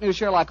 Watson, what new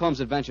Sherlock Holmes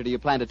adventure do you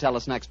plan to tell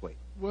us next week?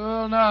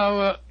 Well,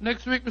 now,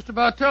 next week, Mr.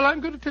 Bartell,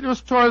 I'm going to tell you a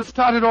story that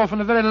started off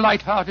in a very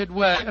light-hearted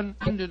way and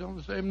ended on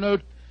the same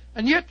note.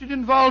 And yet it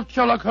involved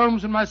Sherlock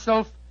Holmes and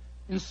myself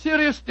in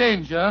serious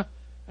danger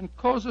and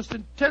caused us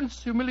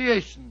intense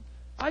humiliation.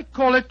 I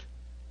call it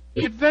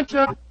The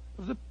Adventure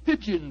of the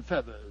Pigeon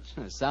Feathers.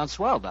 Sounds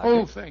swell, Doctor.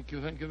 Oh, thank you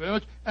very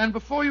much. And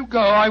before you go,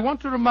 I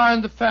want to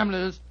remind the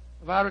families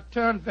of our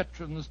returned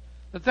veterans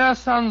that their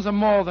sons are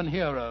more than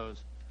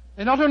heroes.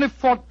 They not only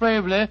fought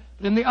bravely,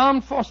 but in the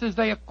armed forces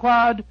they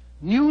acquired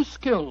new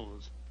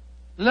skills,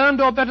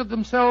 learned or bettered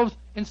themselves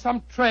in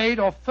some trade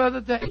or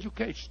furthered their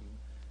education.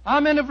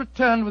 Our men have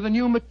returned with a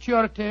new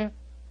maturity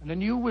and a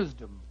new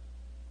wisdom.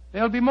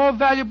 They'll be more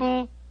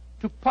valuable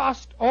to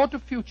past or to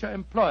future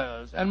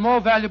employers and more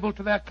valuable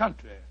to their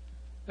country.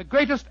 The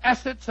greatest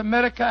assets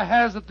America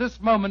has at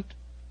this moment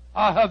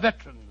are her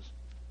veterans.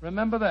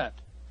 Remember that.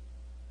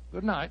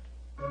 Good night.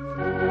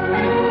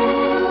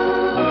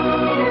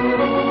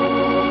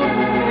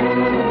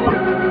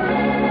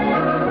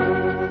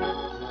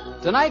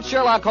 Tonight's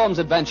Sherlock Holmes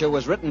adventure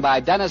was written by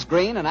Dennis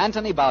Green and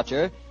Anthony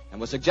Boucher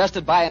and was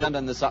suggested by and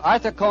in the Sir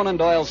Arthur Conan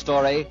Doyle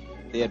story,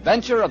 The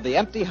Adventure of the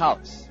Empty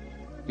House.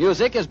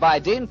 Music is by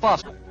Dean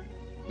Foster.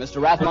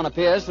 Mr. Rathbone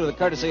appears through the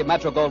courtesy of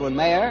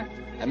Metro-Goldwyn-Mayer,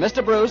 and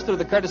Mr. Bruce through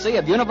the courtesy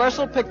of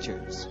Universal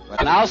Pictures,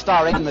 but now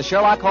starring in the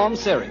Sherlock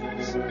Holmes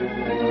series.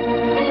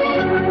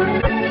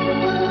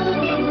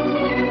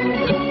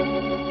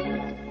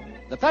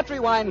 The Petri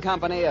Wine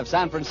Company of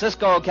San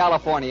Francisco,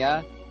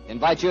 California,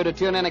 invites you to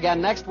tune in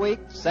again next week,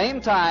 same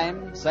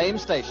time, same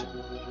station.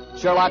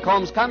 Sherlock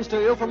Holmes comes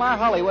to you from our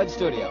Hollywood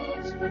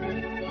studios.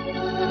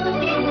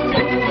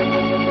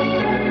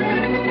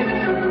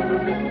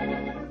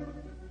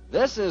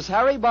 This is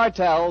Harry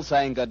Bartell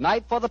saying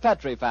goodnight for the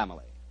Petri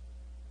family.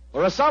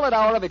 For a solid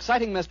hour of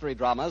exciting mystery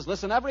dramas,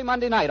 listen every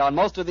Monday night on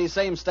most of these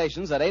same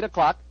stations at 8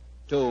 o'clock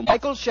to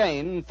Michael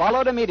Shayne,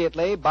 followed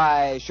immediately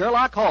by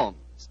Sherlock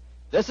Holmes.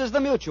 This is the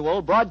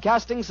Mutual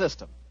Broadcasting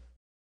System.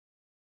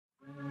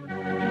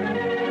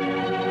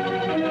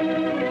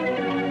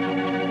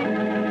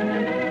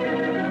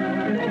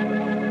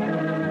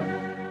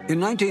 In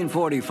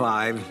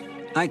 1945,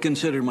 I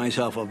considered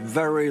myself a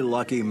very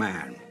lucky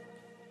man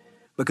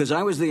because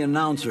I was the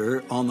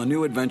announcer on the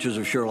New Adventures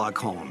of Sherlock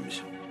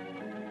Holmes.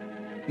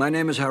 My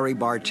name is Harry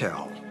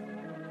Bartell.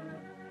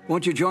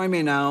 Won't you join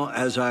me now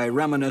as I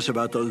reminisce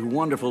about those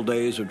wonderful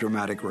days of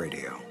dramatic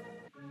radio?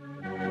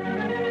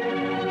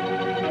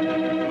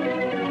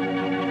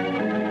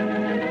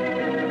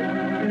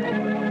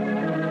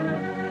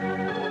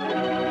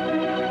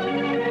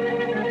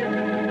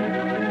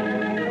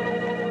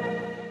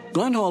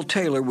 Glenn Hall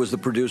Taylor was the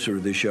producer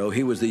of the show.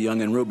 He was the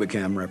Young and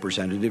Rubicam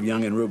representative,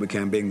 Young and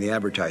Rubicam being the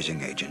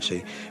advertising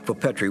agency for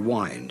Petri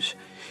Wines.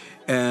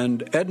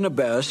 And Edna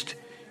Best,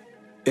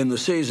 in the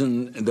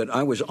season that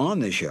I was on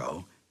the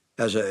show,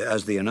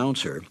 as the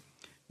announcer,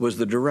 was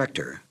the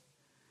director.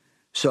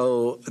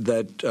 So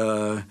that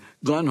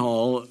Glenn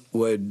Hall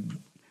would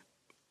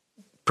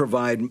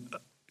provide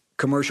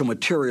commercial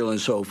material and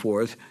so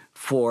forth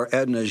for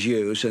Edna's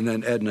use, and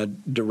then Edna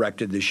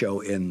directed the show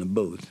in the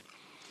booth.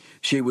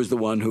 She was the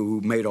one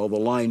who made all the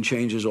line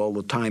changes, all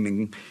the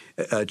timing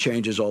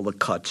changes, all the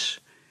cuts,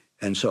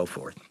 and so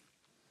forth.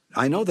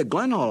 I know that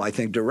Glenn Hall, I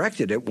think,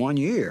 directed it 1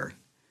 year.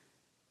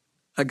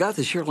 I got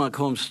the Sherlock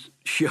Holmes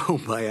show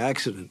by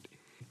accident.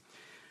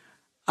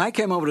 I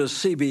came over to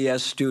CBS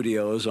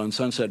Studios on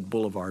Sunset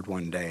Boulevard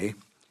one day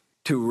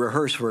to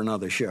rehearse for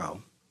another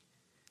show,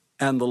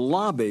 and the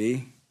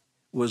lobby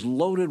was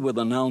loaded with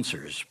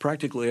announcers.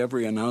 Practically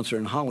every announcer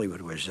in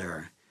Hollywood was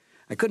there.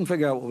 I couldn't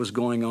figure out what was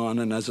going on,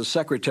 and as the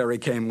secretary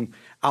came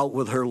out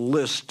with her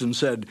list and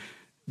said,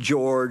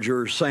 George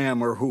or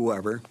Sam or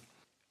whoever,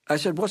 I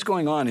said, what's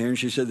going on here? And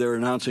she said, they're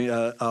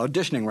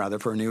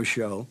auditioning for a new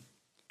show.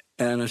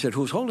 And I said,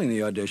 who's holding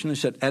the audition? They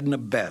said, Edna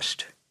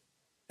Best.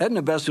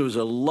 Edna Best was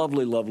a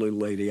lovely, lovely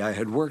lady. I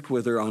had worked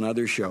with her on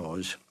other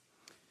shows.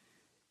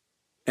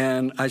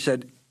 And I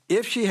said,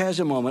 if she has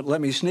a moment,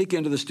 let me sneak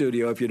into the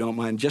studio, if you don't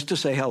mind, just to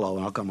say hello,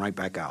 and I'll come right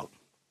back out.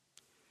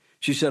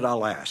 She said,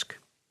 I'll ask.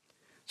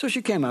 So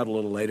she came out a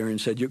little later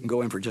and said, you can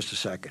go in for just a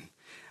second.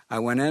 I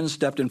went in,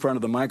 stepped in front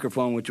of the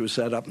microphone, which was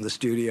set up in the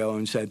studio,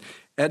 and said,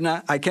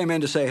 Edna, I came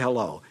in to say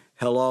hello.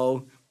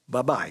 Hello,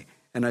 bye-bye.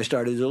 And I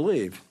started to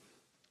leave.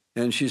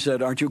 And she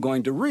said, aren't you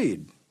going to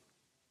read?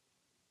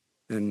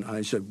 And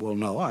I said, well,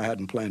 no, I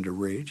hadn't planned to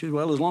read. She said,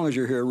 well, as long as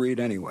you're here, read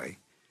anyway.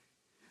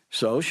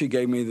 So she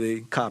gave me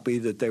the copy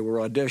that they were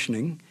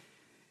auditioning.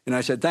 And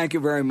I said, thank you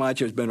very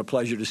much. It's been a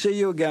pleasure to see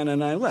you again.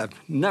 And I left,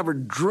 never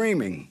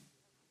dreaming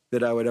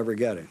that I would ever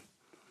get it.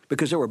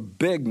 Because there were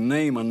big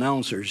name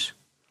announcers,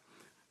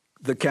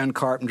 the Ken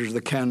Carpenters, the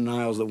Ken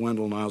Niles, the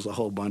Wendell Niles, a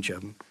whole bunch of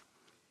them.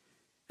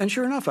 And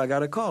sure enough, I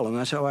got a call, and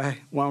that's how I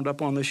wound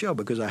up on the show,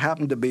 because I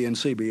happened to be in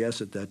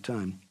CBS at that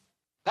time.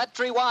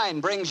 Petri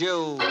Wine brings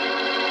you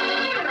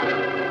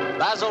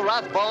Basil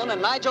Rathbone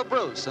and Nigel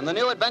Bruce in the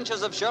new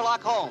adventures of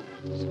Sherlock Holmes.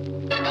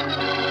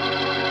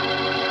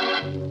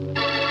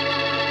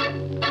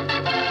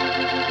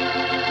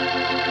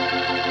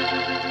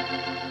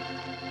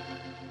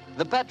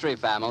 The Petri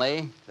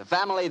family, the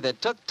family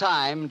that took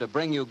time to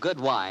bring you good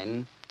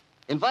wine,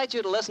 invite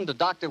you to listen to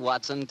Dr.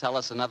 Watson tell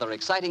us another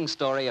exciting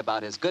story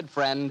about his good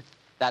friend,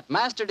 that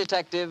master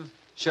detective,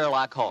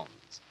 Sherlock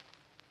Holmes.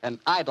 And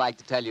I'd like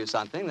to tell you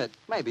something that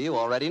maybe you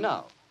already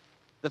know.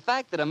 The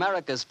fact that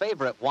America's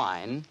favorite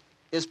wine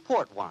is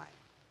port wine.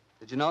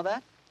 Did you know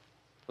that?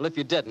 Well, if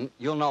you didn't,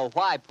 you'll know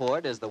why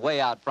port is the way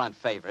out front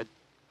favorite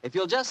if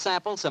you'll just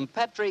sample some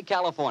Petri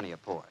California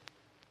port.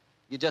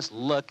 You just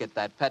look at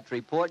that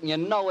Petri port and you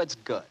know it's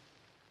good.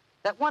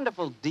 That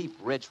wonderful, deep,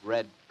 rich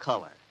red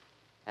color.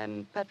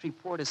 And Petri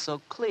port is so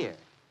clear.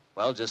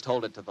 Well, just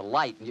hold it to the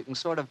light and you can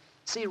sort of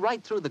see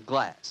right through the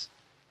glass.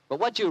 But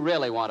what you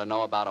really want to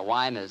know about a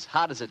wine is,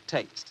 how does it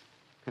taste?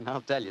 And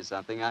I'll tell you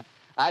something,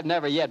 I've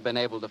never yet been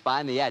able to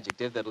find the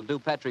adjective that'll do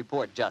Petri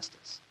port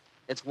justice.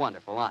 It's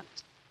wonderful,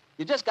 honest.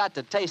 You just got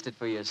to taste it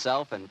for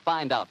yourself and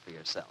find out for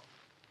yourself.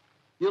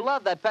 You'll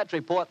love that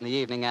Petri port in the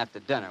evening after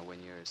dinner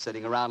when you're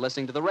sitting around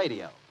listening to the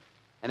radio.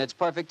 And it's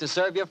perfect to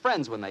serve your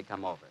friends when they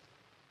come over.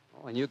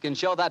 Oh, and you can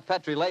show that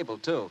Petri label,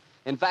 too.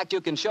 In fact, you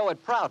can show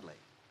it proudly,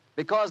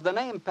 because the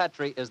name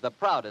Petri is the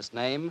proudest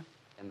name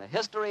in the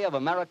history of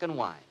American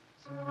wines.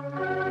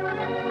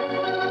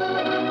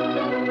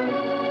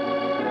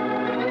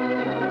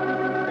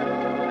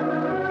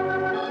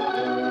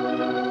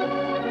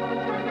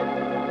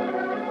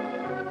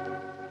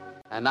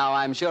 And now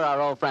I'm sure our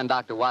old friend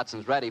Dr.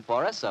 Watson's ready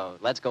for us, so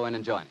let's go in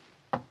and join him.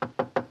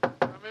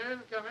 Come in.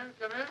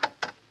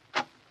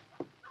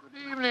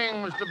 Good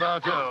evening, Mr.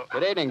 Bartow.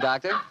 Good evening,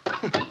 Doctor.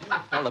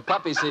 Well, the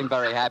puppies seem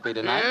very happy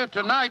tonight. Yeah,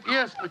 tonight,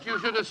 yes, but you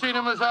should have seen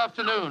them this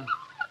afternoon.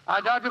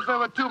 I doubt if there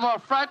were two more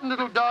frightened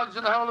little dogs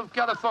in the whole of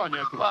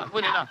California. Come on,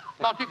 Winnie, now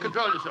you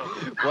control yourself.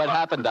 What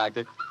happened,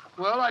 Doctor?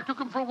 Well, I took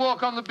them for a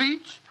walk on the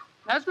beach.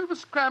 As we were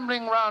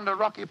scrambling round a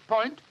rocky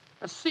point,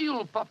 a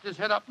seal popped his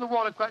head up in the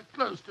water quite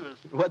close to us.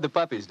 What'd the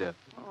puppies do?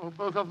 Oh,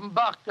 both of them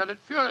barked at it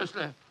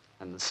furiously.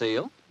 And the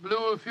seal?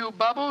 Blew a few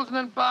bubbles and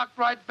then barked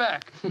right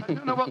back. I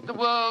don't know what the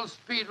world's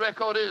speed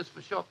record is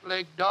for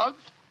short-legged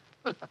dogs,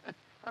 but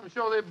I'm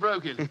sure they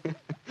broke it.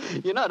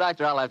 You know,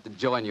 Doctor, I'll have to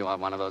join you on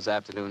one of those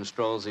afternoon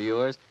strolls of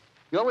yours.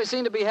 You always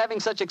seem to be having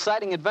such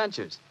exciting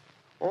adventures.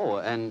 Oh,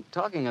 and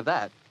talking of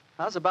that,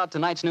 how's about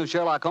tonight's new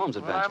Sherlock Holmes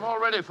adventure? Well, I'm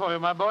all ready for you,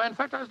 my boy. In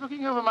fact, I was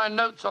looking over my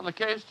notes on the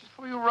case just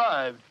before you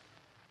arrived.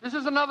 This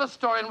is another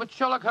story in which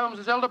Sherlock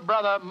Holmes' elder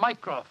brother,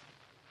 Mycroft,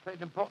 played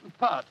an important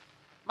part.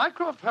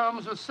 Mycroft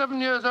Holmes was 7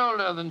 years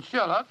older than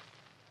Sherlock,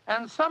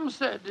 and some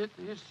said it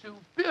is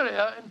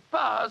superior in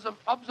powers of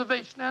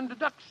observation and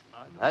deduction.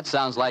 That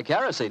sounds like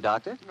heresy,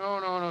 Doctor.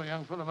 No,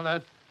 young fellow, my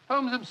lad.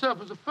 Holmes himself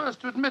was the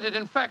first to admit it.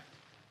 In fact,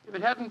 if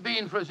it hadn't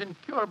been for his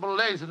incurable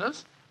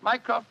laziness,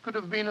 Mycroft could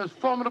have been a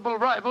formidable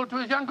rival to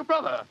his younger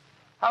brother.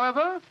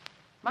 However,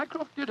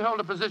 Mycroft did hold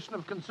a position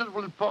of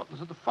considerable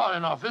importance at the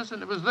Foreign Office,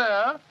 and it was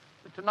there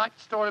that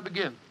tonight's story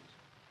begins.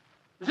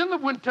 It was in the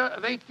winter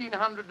of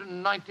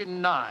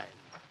 1899,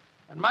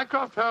 and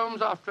Mycroft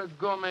Holmes, after a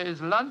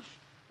gourmet's lunch,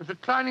 was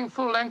reclining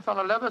full length on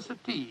a leather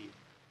settee.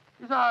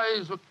 His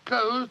eyes were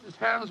closed, his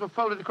hands were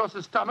folded across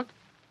his stomach,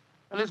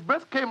 and his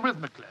breath came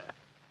rhythmically.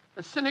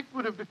 A cynic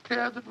would have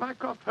declared that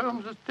Mycroft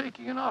Holmes was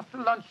taking an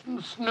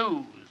after-luncheon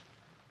snooze.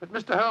 But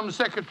Mr. Holmes'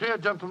 secretary, a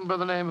gentleman by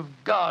the name of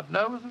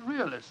Gardner, was a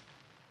realist.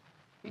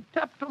 He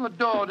tapped on the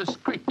door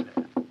discreetly.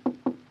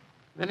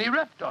 Then he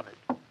rapped on it.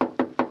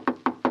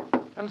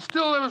 And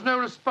still there was no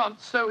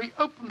response, so he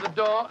opened the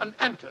door and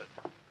entered.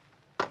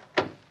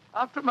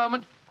 After a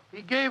moment,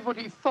 he gave what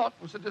he thought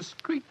was a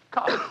discreet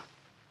cough.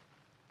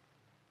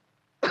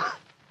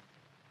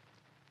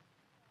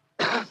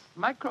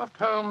 Mycroft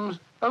Holmes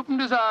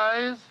opened his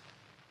eyes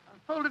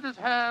and folded his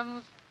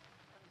hands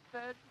and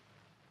said,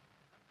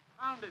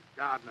 "Confound it,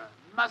 Gardner.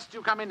 Must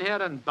you come in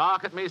here and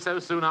bark at me so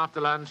soon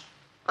after lunch?"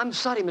 I'm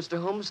sorry,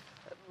 Mr. Holmes,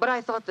 but I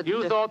thought that...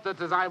 You thought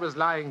that as I was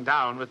lying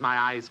down with my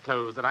eyes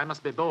closed that I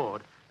must be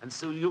bored, and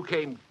so you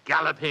came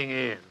galloping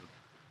in.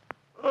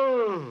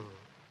 Oh.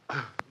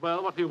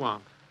 Well, what do you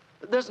want?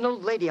 There's an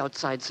old lady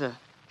outside, sir.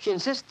 She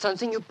insists on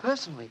seeing you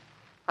personally.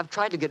 I've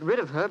tried to get rid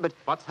of her, but...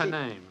 What's her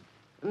name?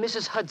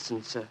 Mrs.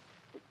 Hudson, sir.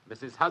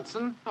 Mrs.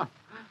 Hudson? Huh.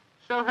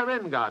 Show her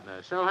in,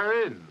 Gardner. Show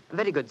her in.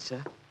 Very good,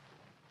 sir.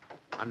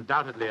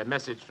 Undoubtedly a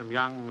message from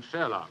young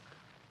Sherlock.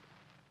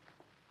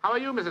 How are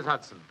you, Mrs.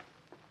 Hudson?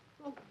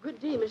 Oh, good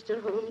day,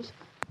 Mr. Holmes.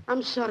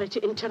 I'm sorry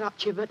to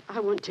interrupt you, but I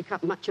won't take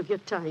up much of your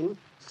time.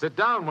 Sit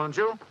down, won't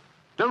you?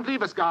 Don't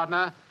leave us,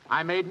 Gardner.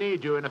 I may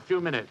need you in a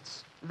few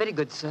minutes. Very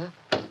good, sir.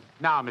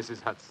 Now,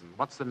 Mrs. Hudson,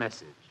 what's the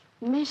message?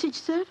 Message,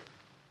 sir?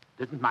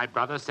 Didn't my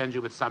brother send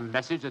you with some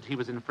message that he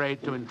was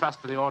afraid to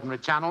entrust to the ordinary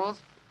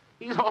channels?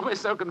 He's always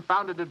so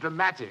confoundedly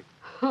dramatic.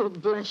 Oh,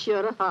 bless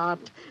your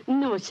heart.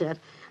 No, sir.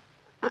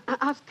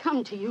 I've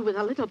come to you with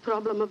a little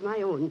problem of my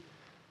own.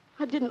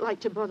 I didn't like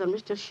to bother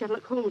Mr.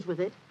 Sherlock Holmes with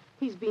it.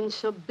 He's been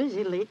so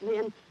busy lately,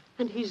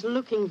 and he's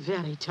looking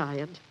very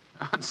tired.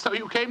 And so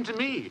you came to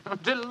me.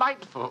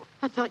 Delightful.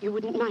 I thought you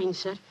wouldn't mind,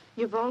 sir.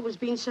 You've always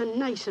been so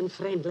nice and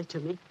friendly to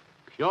me.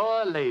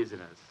 Pure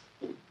laziness.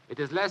 It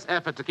is less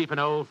effort to keep an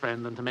old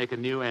friend than to make a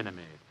new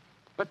enemy.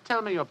 But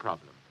tell me your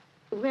problem.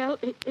 Well,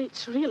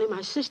 it's really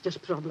my sister's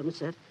problem,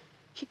 sir.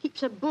 She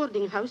keeps a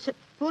boarding house at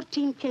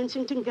 14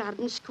 Kensington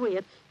Gardens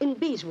Square in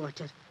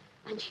Bayswater.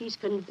 And she's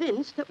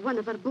convinced that one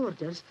of her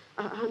boarders,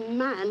 a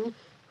man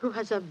who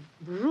has a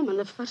room on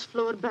the first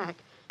floor back,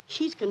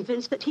 she's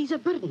convinced that he's a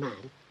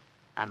birdman.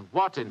 And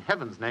what in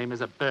heaven's name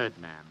is a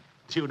birdman?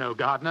 Do you know,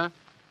 Gardner?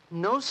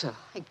 No, sir.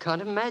 I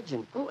can't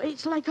imagine. Oh,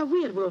 it's like a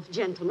werewolf,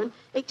 gentlemen,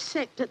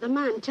 except that the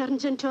man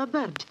turns into a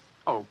bird.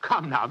 Oh,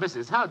 come now,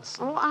 Mrs.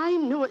 Hudson. Oh, I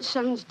know it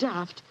sounds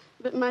daft,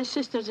 but my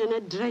sister's in a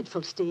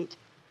dreadful state.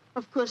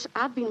 Of course,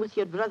 I've been with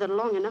your brother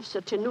long enough, sir,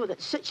 to know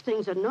that such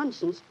things are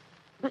nonsense.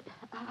 But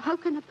how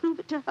can I prove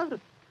it to her?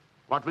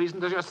 What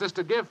reason does your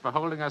sister give for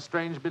holding a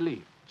strange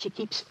belief? She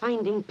keeps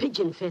finding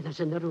pigeon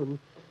feathers in the room.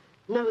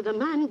 Now, the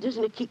man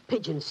doesn't keep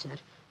pigeons, sir.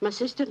 My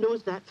sister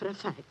knows that for a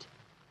fact.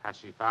 Has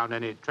she found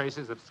any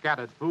traces of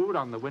scattered food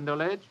on the window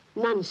ledge?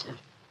 None, sir.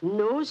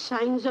 No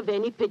signs of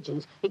any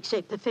pigeons,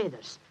 except the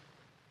feathers.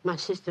 My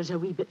sister's a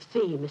wee bit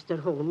fey, Mr.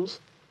 Holmes.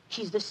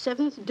 She's the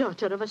 7th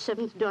daughter of a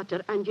 7th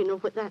daughter, and you know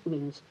what that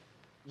means.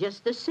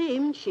 Just the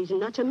same, she's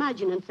not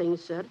imagining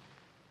things, sir.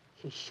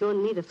 She's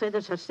shown me the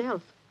feathers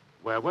herself.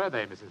 Where were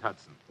they, Mrs.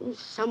 Hudson?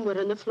 Somewhere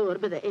on the floor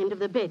by the end of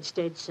the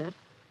bedstead, sir.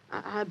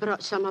 I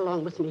brought some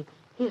along with me.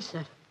 Here,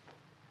 sir.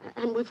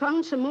 And we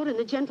found some more in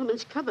the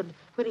gentleman's cupboard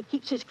where he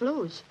keeps his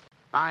clothes.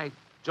 By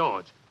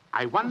George,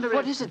 I wonder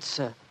What is it,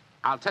 sir?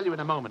 I'll tell you in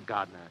a moment,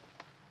 Gardner.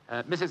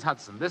 Mrs.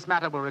 Hudson, this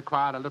matter will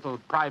require a little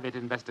private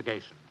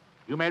investigation.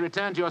 You may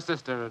return to your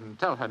sister and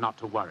tell her not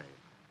to worry.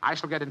 I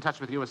shall get in touch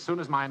with you as soon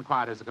as my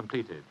inquiries are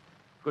completed.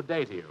 Good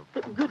day to you.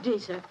 Good day,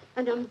 sir,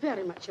 and I'm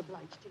very much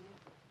obliged to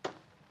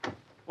you.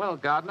 Well,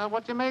 Gardner,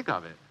 what do you make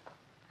of it?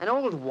 An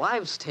old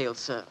wives' tale,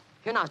 sir.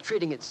 You're not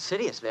treating it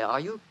seriously, are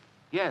you?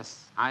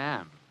 Yes, I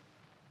am.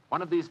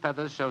 One of these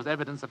feathers shows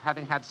evidence of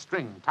having had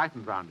string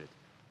tightened round it.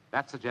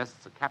 That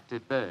suggests a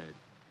captive bird.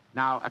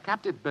 Now, a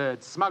captive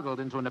bird smuggled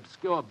into an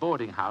obscure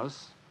boarding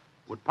house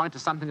would point to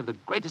something of the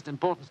greatest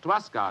importance to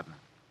us, Gardner.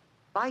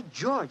 By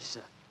George,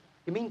 sir.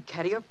 You mean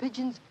carrier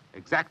pigeons?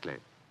 Exactly.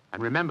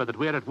 And remember that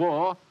we're at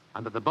war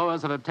and that the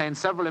Boers have obtained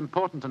several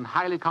important and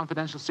highly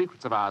confidential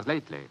secrets of ours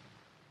lately.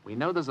 We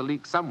know there's a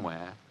leak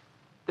somewhere.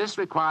 This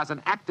requires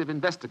an active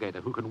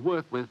investigator who can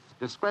work with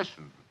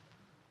discretion.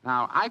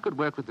 Now, I could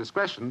work with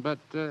discretion, but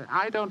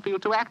I don't feel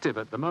too active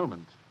at the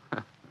moment.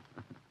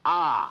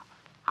 Ah,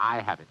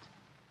 I have it.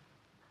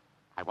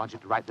 I want you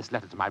to write this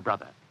letter to my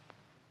brother.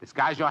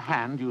 Disguise your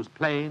hand, use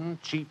plain,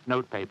 cheap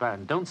notepaper,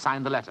 and don't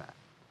sign the letter.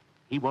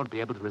 He won't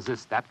be able to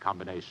resist that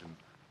combination.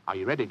 Are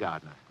you ready,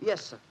 Gardner?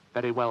 Yes, sir.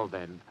 Very well,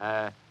 then.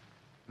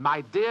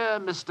 My dear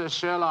Mr.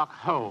 Sherlock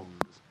Holmes,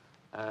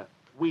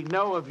 we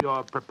know of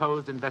your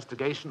proposed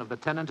investigation of the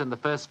tenant in the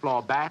first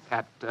floor back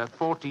at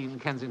 14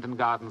 Kensington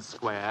Gardens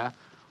Square.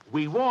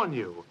 We warn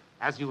you,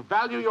 as you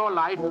value your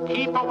life,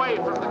 keep away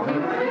from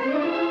the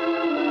case.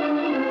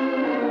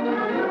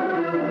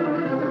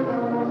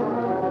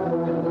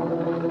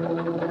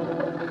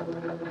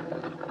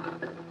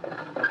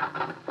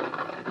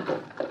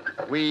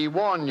 We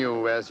warn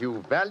you, as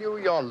you value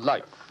your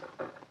life,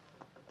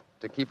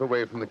 to keep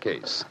away from the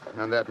case.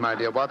 And that, my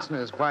dear Watson,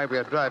 is why we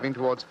are driving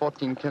towards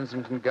 14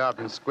 Kensington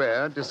Gardens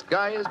Square,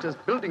 disguised as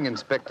building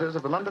inspectors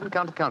of the London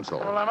County Council.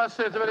 Well, I must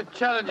say it's a very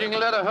challenging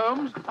letter,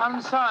 Holmes.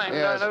 Unsigned,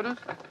 Yes. I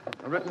notice.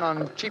 Written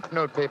on cheap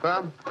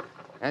notepaper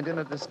and in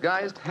a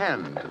disguised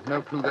hand.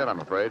 No clue there, I'm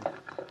afraid.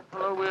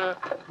 Well,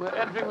 we're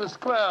entering the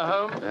square,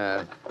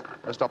 Holmes.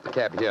 Let's stop the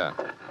cab here.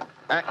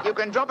 You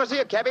can drop us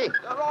here, cabby.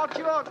 Right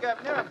you are,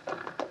 Governor.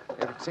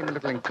 It would seem a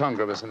little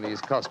incongruous in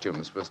these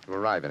costumes for us to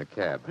arrive in a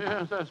cab.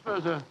 Yes, I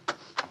suppose so.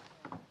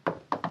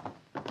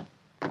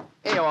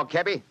 Here you are,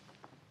 cabby.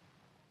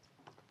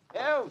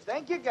 Oh,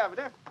 thank you,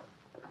 Governor.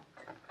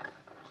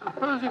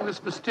 Supposing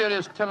this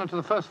mysterious tenant of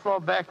the first floor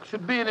back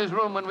should be in his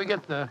room when we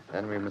get there.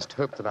 Then we must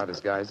hope that our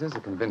disguises are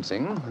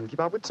convincing and keep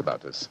our wits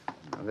about us.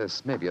 Now,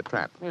 this may be a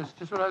trap. Yes,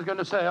 just what I was going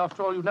to say.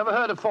 After all, you've never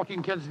heard of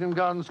 14 Kensington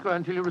Gardens Square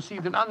until you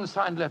received an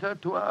unsigned letter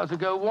 2 hours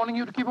ago warning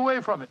you to keep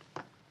away from it.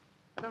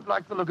 I don't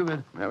like the look of it.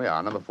 There we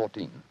are, number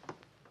 14.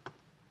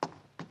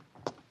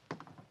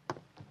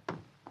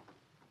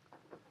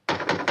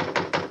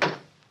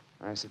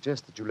 I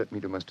suggest that you let me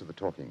do most of the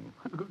talking.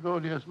 Good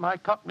God, yes. My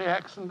Cockney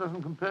accent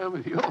doesn't compare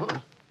with yours.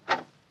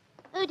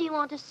 Who do you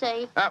want to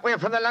see? We're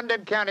from the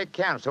London County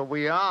Council,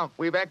 we are.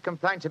 We've had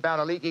complaints about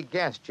a leaky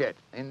gas jet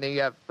in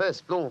the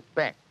first floor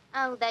back.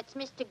 Oh, that's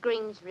Mr.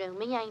 Green's room.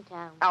 He ain't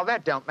home. Oh,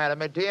 that don't matter,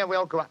 my dear.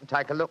 We'll go out and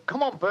take a look.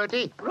 Come on,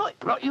 Bertie.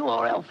 Right, you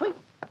are, Alfie.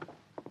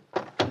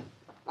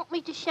 Want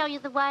me to show you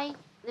the way?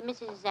 The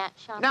missus is out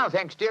shopping. No,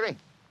 thanks, dearie.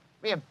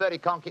 Me and Bertie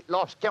can't get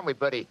lost, can we,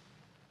 Bertie?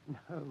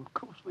 No, of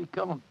course we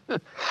can't.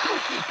 Of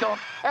course we can't.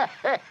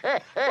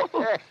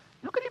 Oh,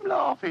 look at him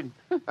laughing.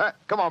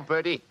 Come on,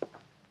 Bertie.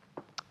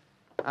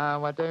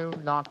 Oh, I do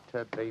like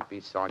to be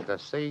beside the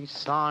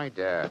seaside.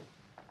 Oh,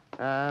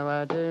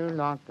 I do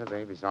like to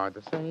be beside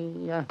the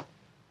sea.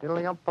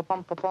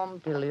 Tiddly-um-pa-pum-pa-pum,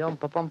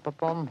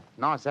 tiddly-um-pa-pum-pa-pum.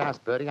 Nice house,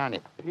 Bertie, ain't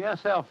it?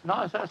 Yes, Alf.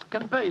 Nice as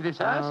can be, this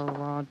house. Oh,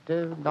 I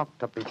do like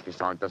to be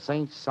beside the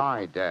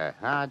seaside.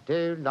 I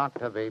do like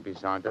to be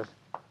beside us.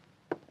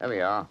 There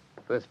we are.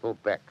 First floor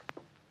back.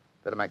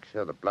 Better make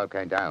sure the bloke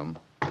ain't home.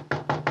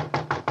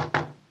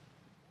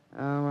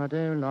 Oh, I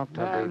do like to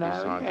be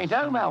beside he ain't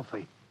home,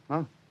 Alfie.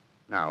 Huh?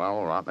 No, well,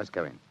 all right, let's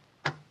go in.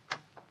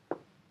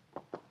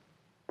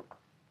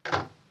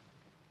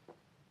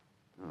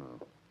 Oh,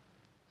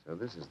 so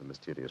this is the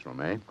mysterious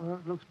room, eh? Well,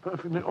 it looks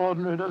perfectly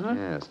ordinary, doesn't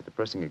it? Yes, a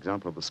depressing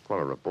example of the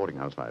squalor of boarding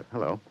house life.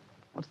 Hello.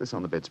 What's this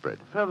on the bedspread?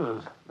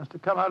 Feathers. Must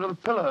have come out of the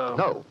pillow.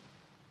 No.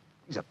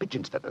 These are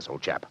pigeon's feathers,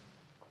 old chap.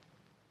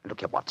 And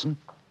look here, Watson.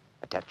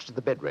 Attached to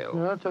the bed rail.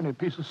 No, it's only a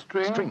piece of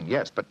string. String,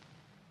 yes, but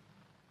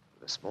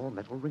with a small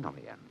metal ring on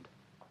the end.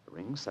 A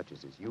ring such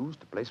as is used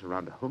to place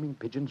around a homing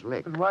pigeon's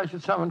leg. But why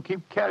should someone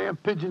keep carrier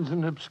pigeons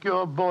in an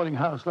obscure boarding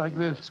house like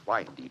this? Yes,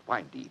 why indeed, why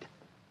indeed?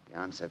 The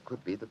answer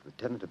could be that the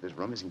tenant of this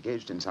room is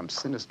engaged in some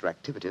sinister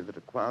activity that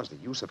requires the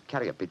use of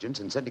carrier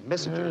pigeons in sending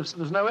messages. Yes,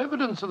 there's no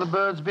evidence of the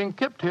birds being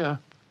kept here.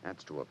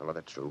 That's true, fellow,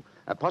 that's true.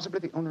 Possibly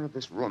the owner of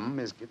this room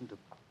is given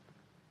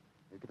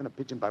a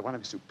pigeon by one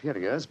of his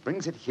superiors,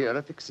 brings it here,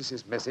 affixes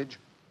his message,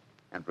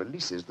 and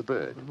releases the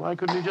bird. But why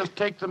couldn't he just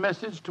take the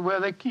message to where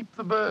they keep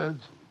the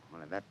birds?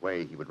 Well, in that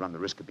way, he would run the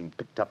risk of being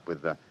picked up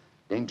with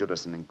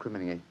dangerous and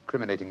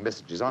incriminating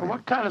messages on him.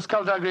 What kind of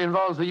skullduggery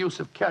involves the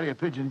use of carrier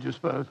pigeons, you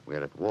suppose?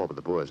 We're at war with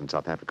the Boers in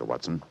South Africa,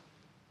 Watson.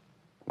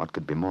 What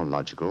could be more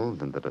logical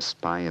than that a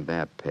spy in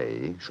their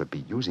pay should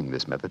be using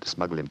this method to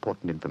smuggle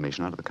important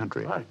information out of the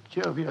country? By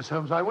Jove, yes,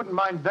 Holmes. I wouldn't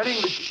mind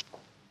betting that...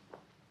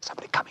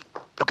 Somebody coming.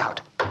 Look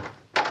out.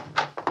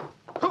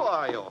 Who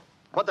are you?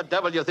 What the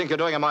devil do you think you're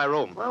doing in my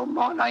room? Well,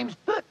 my name's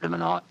Bertram,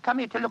 and I come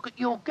here to look at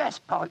your gas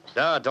pipes.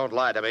 Don't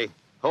lie to me.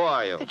 Who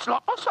are you? It's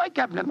like I say,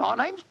 Governor, my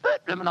name's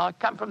Bertram, and I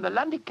come from the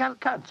London County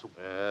Council.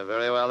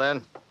 Very well,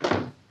 then.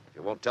 If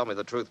you won't tell me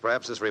the truth,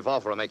 perhaps this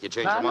revolver will make you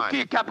change your Look mind.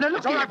 here, Governor,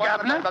 look here,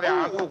 Governor.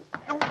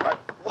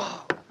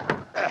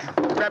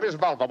 Grab his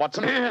revolver,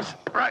 Watson. Yes,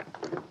 right.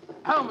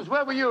 Holmes,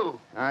 where were you?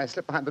 I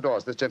slipped behind the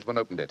doors. This gentleman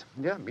opened it.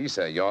 Yeah, me,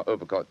 sir. Your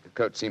overcoat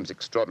coat seems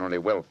extraordinarily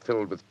well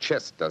filled with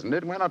chest, doesn't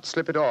it? Why not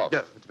slip it off?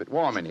 Yeah. It's a bit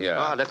warm in here.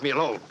 Let me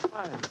alone.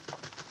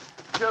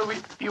 Joe,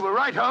 you were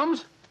right,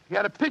 Holmes. He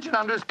had a pigeon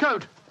under his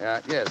coat.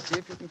 Yes. See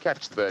if you can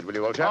catch the bird, will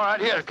you, old chap? All right,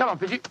 here. Come on,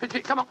 Pidgey.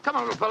 Pidgey, come on,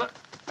 little fella.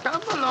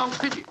 Come along,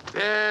 Pidgey.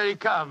 There he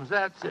comes.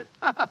 That's it.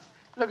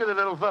 Look at the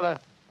little fella.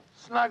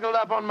 Snuggled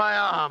up on my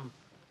arm.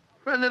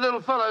 Friendly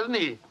little fellow, isn't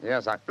he?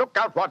 Yes, Look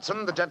out,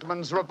 Watson. The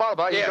gentleman's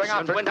revolver. He's going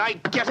after when I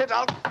get it,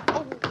 I'll...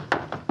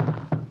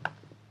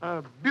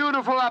 A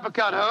beautiful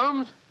uppercut,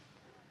 Holmes.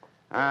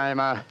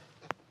 I'm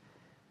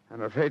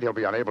afraid he'll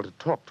be unable to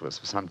talk to us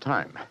for some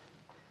time.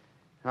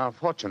 How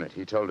fortunate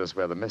he told us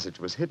where the message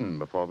was hidden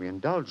before we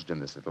indulged in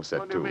this little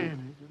set, What do you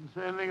mean? He didn't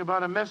say anything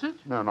about a message?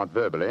 No, not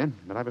verbally,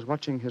 but I was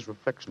watching his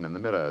reflection in the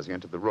mirror as he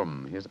entered the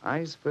room. His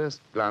eyes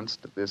first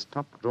glanced at this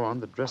top drawer on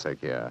the dresser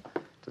here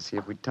to see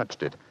if we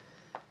touched it.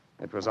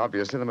 It was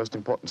obviously the most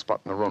important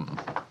spot in the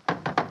room.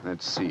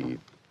 Let's see.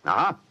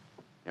 Ah,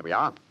 here we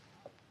are.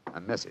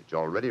 A message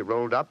already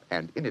rolled up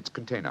and in its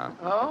container.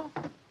 Oh?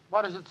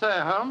 What does it say,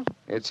 Holmes?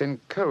 It's in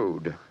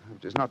code,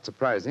 which is not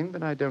surprising,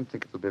 but I don't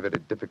think it'll be very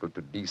difficult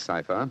to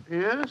decipher.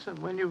 Yes, and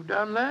when you've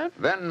done that?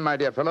 Then, my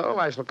dear fellow,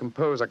 I shall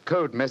compose a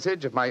code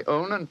message of my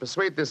own and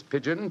persuade this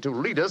pigeon to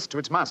lead us to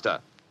its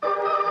master.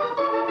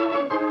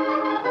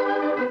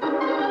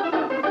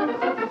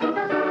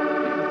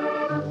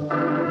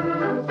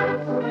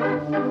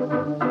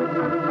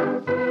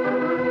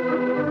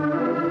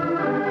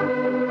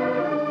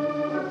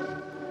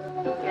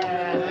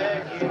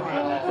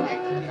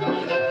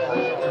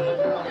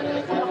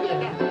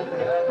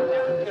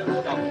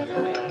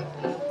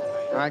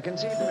 I can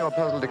see from your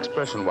puzzled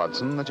expression,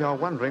 Watson, that you're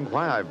wondering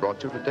why I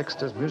brought you to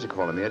Dexter's Music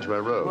Hall in the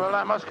Edgware Road. Well,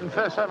 I must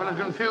confess I'm a little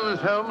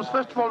confused, Holmes.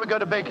 First of all, we go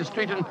to Baker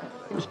Street and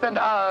you spend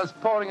hours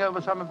poring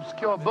over some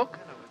obscure book.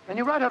 Then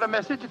you write out a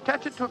message,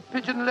 attach it to a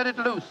pigeon and let it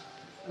loose.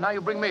 Now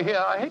you bring me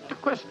here. I hate to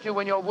question you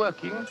when you're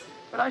working,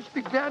 but I should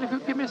be glad if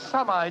you'd give me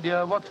some idea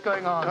of what's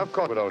going on. Of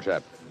course, old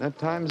chap. At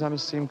times I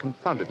must seem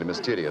confoundedly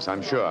mysterious,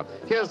 I'm sure.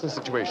 Here's the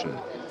situation.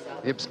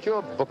 The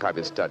obscure book I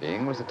was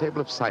studying was a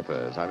table of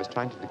ciphers. I was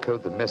trying to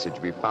decode the message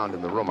we found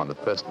in the room on the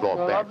first floor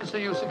Well, back.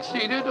 obviously you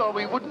succeeded or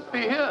we wouldn't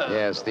be here.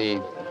 Yes,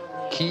 the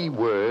key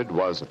word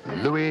was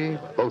Louis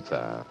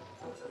Botha,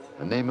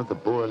 the name of the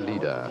Boer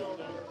leader.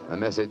 The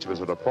message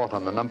was a report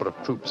on the number of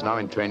troops now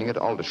in training at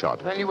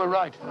Aldershot. Then you were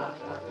right.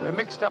 We're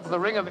mixed up with a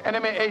ring of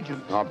enemy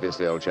agents.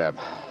 Obviously, old chap.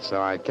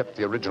 So I kept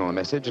the original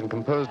message and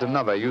composed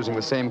another using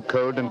the same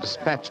code and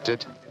dispatched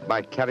it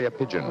by carrier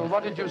pigeon. Well,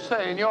 what did you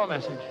say in your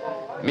message?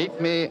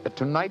 Meet me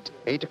tonight,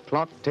 8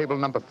 o'clock, table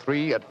number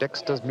 3 at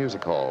Dexter's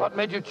Music Hall. What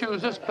made you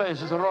choose this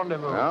place as a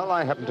rendezvous? Well,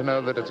 I happen to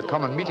know that it's a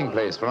common meeting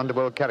place for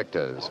underworld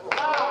characters.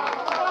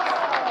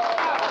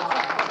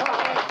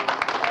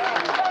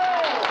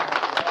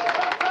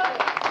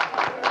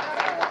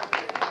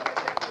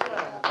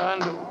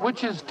 And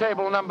which is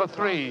table number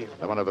 3?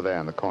 The one over there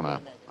in the corner.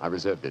 I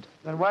reserved it.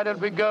 Then why don't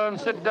we go and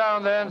sit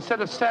down there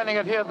instead of standing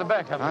it here at the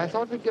back? I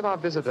thought we'd give our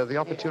visitor the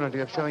opportunity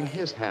of showing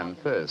his hand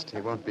first.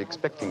 He won't be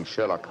expecting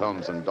Sherlock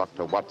Holmes and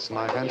Dr. Watson,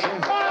 I fancy.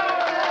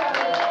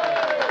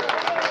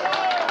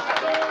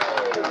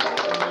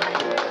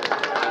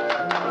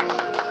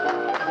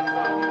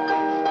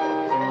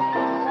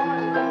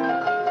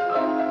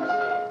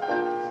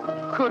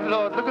 Good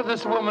Lord, look at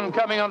this woman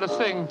coming on to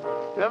sing.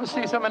 You ever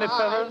see so many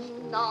feathers?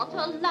 I'm not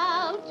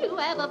allowed to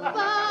have a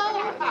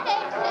bow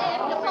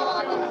except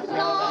upon the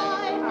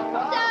sly.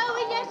 So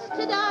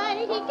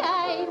yesterday he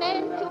came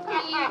and took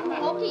me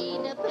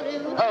walking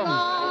through the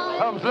night.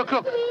 Holmes, look.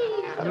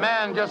 A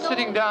man just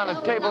sitting down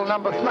at table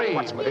number 3.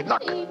 What's with it?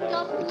 Look.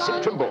 It's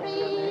Sid Trimble.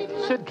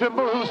 Sid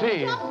Trimble? Who's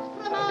he?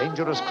 A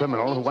dangerous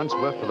criminal who once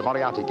worked for the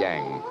Moriarty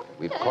gang.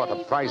 We've caught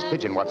a prize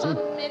pigeon, Watson.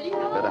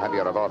 Better have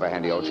your revolver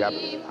handy, old chap.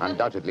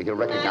 Undoubtedly, he'll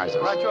recognize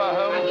us. Right you are,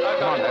 Holmes.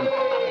 Come on, then.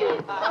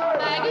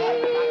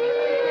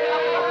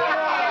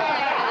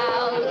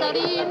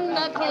 In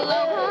the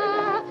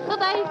clover,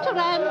 they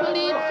trample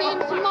it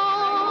since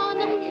morn.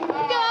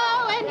 Go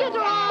and you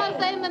drive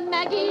them,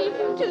 Maggie,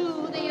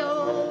 to the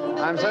old.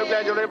 I'm so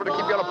glad you're able to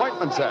keep your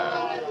appointment, sir.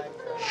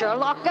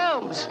 Sherlock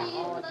Holmes.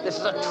 This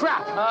is a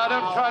trap. No,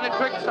 don't try any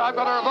tricks. I've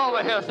got a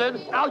revolver here,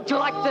 Sid. How'd you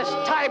like this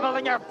table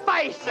in your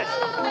face?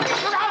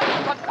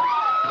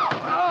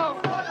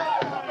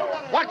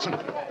 Watson,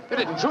 you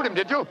didn't shoot him,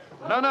 did you?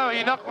 No,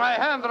 he knocked my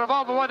hand. The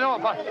revolver went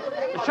off.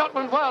 The shot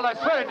went well. I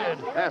swear it did.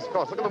 Yes, of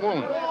course. Look at the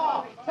wound.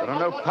 There are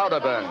no powder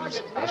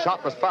burns. The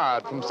shot was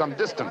fired from some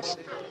distance.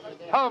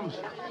 Holmes,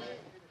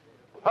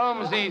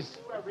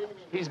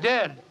 he's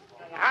dead.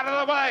 Out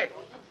of the way!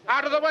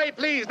 Out of the way,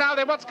 please. Now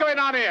then, what's going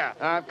on here?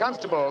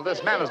 Constable,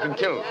 this man has been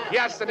killed.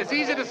 Yes, and it's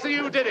easy to see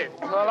who did it.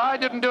 Well, I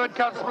didn't do it,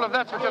 Constable, if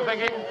that's what you're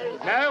thinking.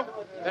 No?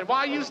 Then why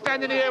are you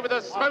standing here with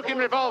a smoking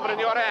revolver in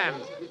your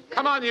hand?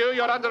 Come on, you're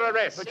under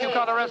arrest. But you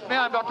can't arrest me.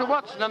 I'm Dr.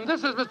 Watson, and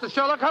this is Mr.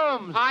 Sherlock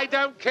Holmes. I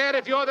don't care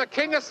if you're the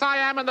King of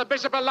Siam and the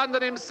Bishop of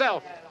London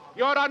himself.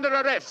 You're under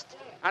arrest,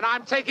 and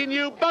I'm taking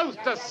you both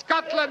to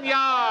Scotland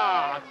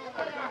Yard.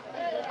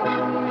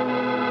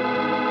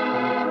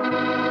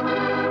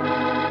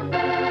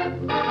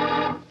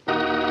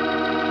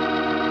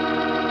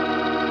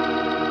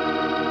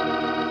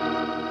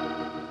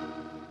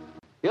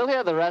 You'll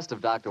hear the rest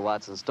of Dr.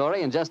 Watson's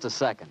story in just a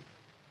second.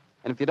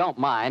 And if you don't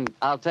mind,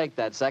 I'll take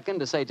that second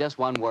to say just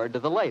one word to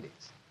the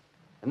ladies.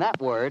 And that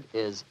word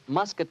is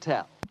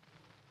muscatel.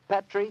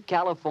 Petri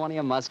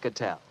California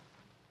Muscatel.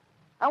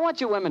 I want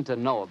you women to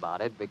know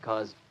about it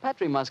because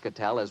Petri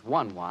Muscatel is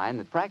one wine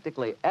that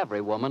practically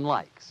every woman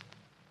likes.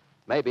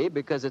 Maybe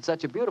because it's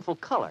such a beautiful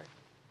color,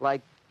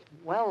 like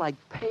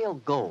pale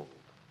gold.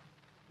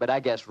 But I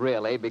guess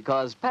really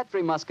because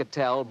Petri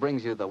Muscatel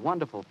brings you the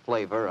wonderful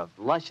flavor of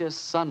luscious,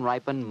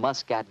 sun-ripened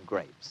Muscat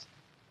grapes.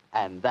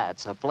 And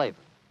that's a flavor.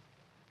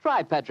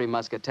 Try Petri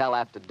Muscatel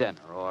after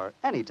dinner or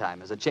any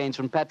time as a change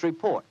from Petri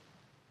port.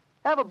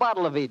 Have a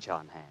bottle of each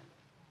on hand.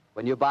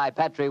 When you buy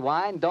Petri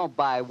wine, don't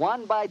buy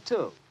one, buy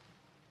two.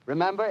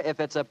 Remember, if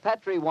it's a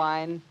Petri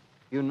wine,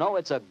 you know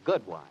it's a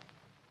good wine.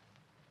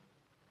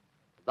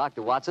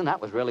 Dr. Watson,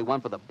 that was really one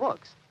for the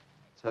books.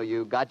 So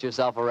you got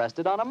yourself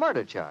arrested on a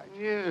murder charge.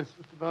 Yes,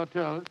 Mr.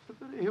 Bartell. It's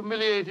a very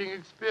humiliating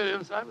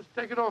experience. I was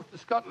taken off to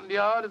Scotland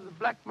Yard in the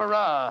Black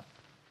Marat.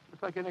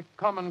 Just like any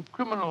common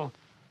criminal.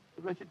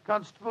 The wretched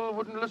constable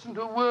wouldn't listen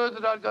to a word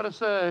that I'd got to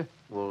say.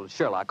 Well,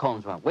 Sherlock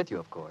Holmes went with you,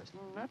 of course.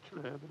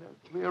 Naturally, but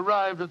as we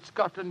arrived at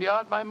Scotland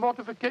Yard, my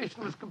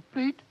mortification was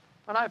complete,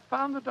 and I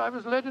found that I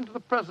was led into the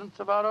presence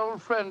of our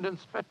old friend,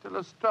 Inspector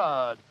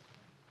Lestrade.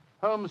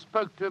 Holmes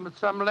spoke to him at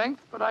some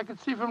length, but I could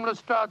see from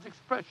Lestrade's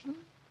expression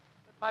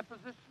that my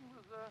position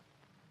was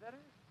a very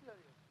serious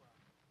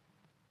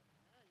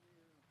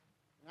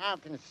one. Now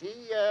can see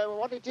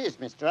what it is,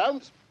 Mr.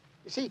 Holmes.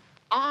 You see,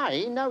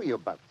 I know you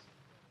both.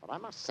 But I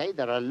must say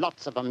there are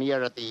lots of them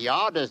here at the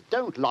yard as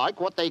don't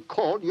like what they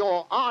call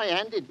your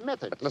high-handed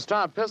methods. But,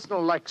 Lestrade,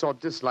 personal likes or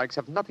dislikes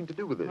have nothing to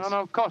do with this.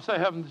 No, of course they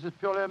haven't. This is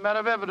purely a matter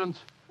of evidence.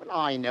 Well,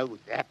 I know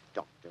that,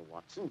 Dr.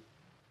 Watson.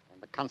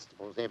 And the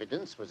constable's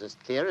evidence was as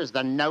clear as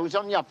the nose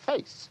on your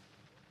face.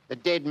 The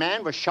dead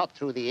man was shot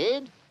through the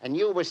head, and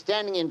you were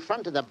standing in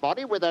front of the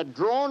body with a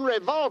drawn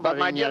revolver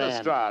in your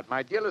hand.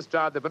 My dear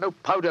Lestrade, there were no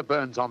powder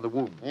burns on the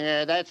wound.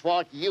 Yeah, that's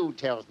what you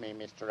tells me,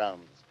 Mr.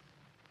 Holmes.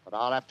 But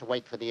I'll have to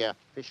wait for the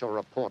official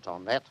report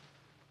on that.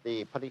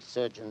 The police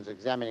surgeon's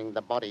examining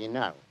the body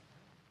now.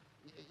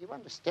 You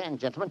understand,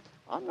 gentlemen,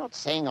 I'm not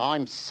saying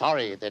I'm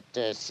sorry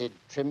that Sid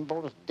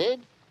Trimble's dead.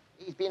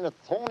 He's been a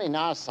thorn in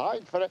our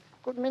side for a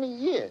good many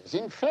years.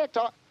 In fact,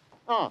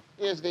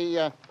 here's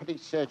the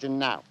police surgeon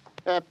now.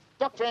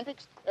 Dr.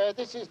 Hendricks,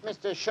 this is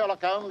Mr.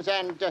 Sherlock Holmes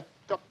and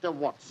Dr.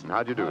 Watson.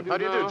 How do you do? How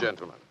do you do,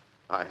 gentlemen?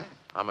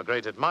 I'm a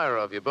great admirer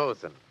of you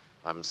both, and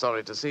I'm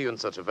sorry to see you in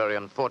such a very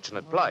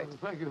unfortunate plight.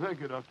 Thank you,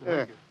 Doctor.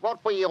 Thank you.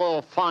 What were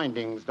your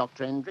findings,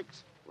 Dr.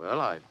 Hendricks? Well,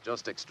 I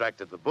just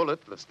extracted the bullet,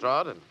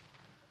 Lestrade, and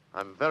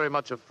I'm very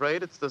much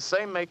afraid it's the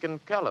same make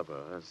and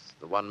caliber as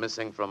the one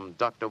missing from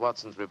Dr.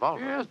 Watson's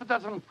revolver. Yes, but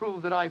that doesn't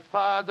prove that I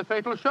fired the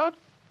fatal shot.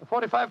 A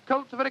 45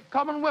 Colt's a very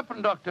common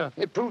weapon, Doctor.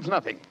 It proves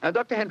nothing.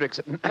 Dr. Hendricks,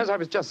 as I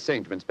was just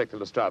saying to Inspector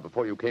Lestrade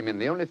before you came in,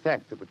 the only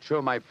fact that would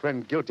show my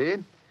friend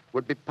guilty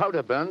would be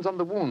powder burns on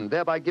the wound,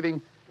 thereby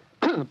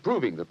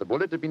proving that the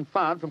bullet had been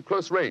fired from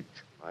close range.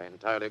 I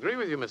entirely agree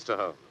with you, Mr.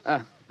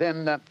 Holmes.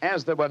 Then,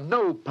 as there were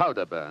no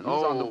powder burns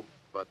on the...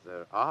 but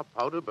there are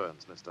powder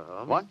burns, Mr.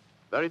 Holmes. What?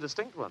 Very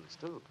distinct ones,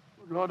 too.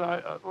 Lord,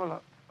 I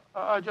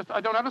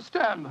don't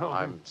understand, Holmes.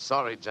 I'm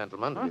sorry,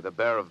 gentlemen, to be the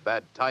bearer of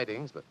bad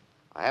tidings, but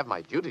I have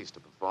my duties to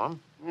perform.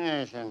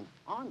 Yes, and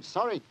I'm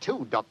sorry,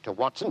 too, Dr.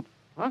 Watson.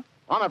 Huh?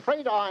 I'm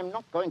afraid I'm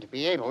not going to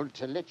be able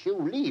to let you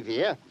leave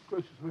here. Of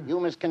course. You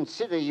must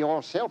consider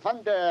yourself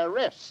under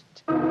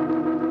arrest.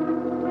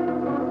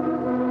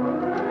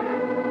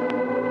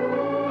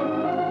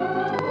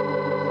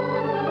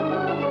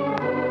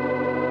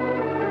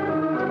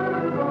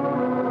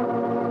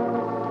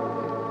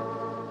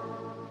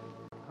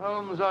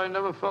 Holmes, I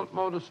never felt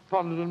more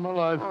despondent in my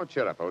life. Oh,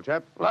 cheer up, old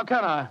chap. Well, how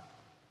can I?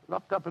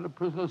 Locked up in a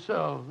prisoner's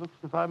cell. Looks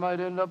as if I might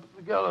end up at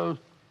the gallows.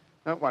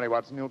 Don't worry,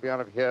 Watson. You'll be out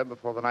of here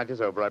before the night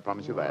is over, I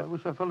promise you that. I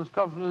wish I felt as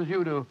confident as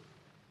you do.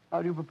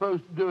 How do you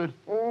propose to do it?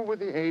 Oh, with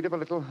the aid of a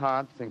little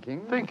hard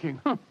thinking. Thinking?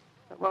 That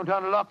won't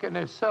unlock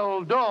any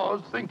cell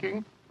doors,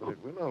 thinking. But it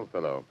will, old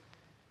fellow.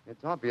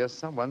 It's obvious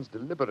someone's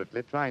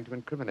deliberately trying to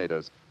incriminate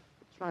us.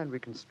 Let's try and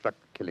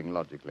reconstruct the killing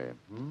logically.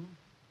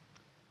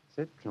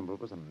 Sid Trimble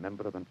was a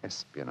member of an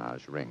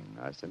espionage ring.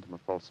 I sent him a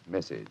false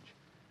message.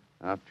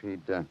 After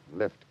he'd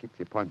left to keep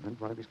the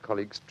appointment, one of his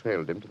colleagues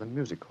trailed him to the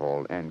music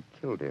hall and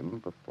killed him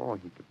before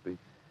he could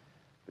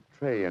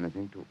betray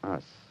anything to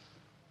us.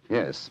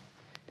 Yes,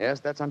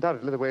 that's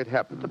undoubtedly the way it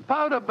happened. The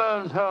powder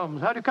burns, Holmes.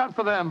 How do you account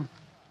for them?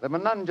 There were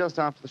none just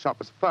after the shot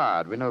was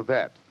fired. We know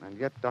that. And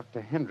yet Dr.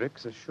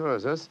 Hendricks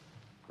assures us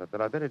that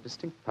there are very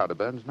distinct powder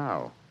burns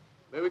now.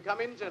 May we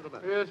come in,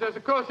 gentlemen? Yes,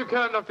 of course you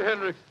can, Dr.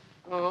 Hendricks.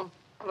 Oh,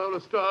 hello,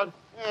 Lestrade.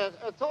 Yes,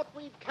 I thought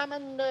we'd come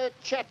and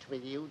chat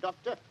with you,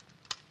 Doctor.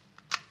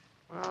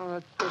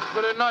 Well, that's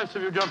very nice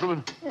of you,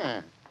 gentlemen.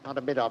 Yeah, not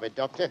a bit of it,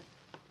 Doctor.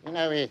 You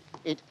know,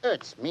 it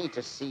hurts me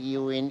to see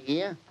you in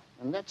here,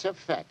 and that's a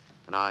fact.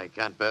 And I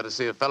can't bear to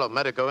see a fellow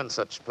medico in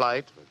such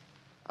plight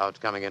without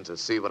coming in to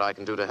see what I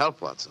can do to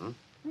help, Watson.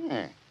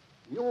 Yeah,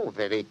 you're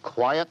very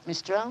quiet,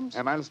 Mr. Holmes.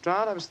 Am I,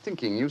 Lestrade? I was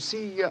thinking, you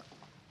see,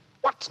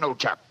 Watson, old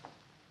chap.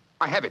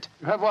 I have it.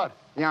 You have what?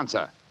 The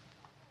answer.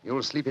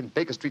 You'll sleep in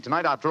Baker Street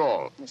tonight after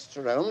all.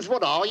 Mr. Holmes,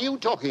 what are you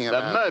talking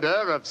about? The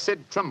murder of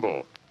Sid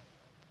Trimble.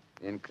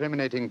 The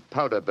incriminating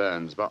powder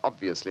burns were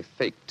obviously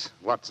faked.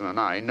 Watson and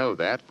I know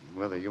that,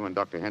 whether you and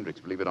Dr.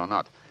 Hendricks believe it or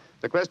not.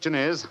 The question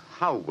is,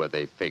 how were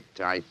they faked?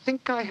 I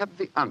think I have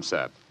the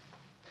answer.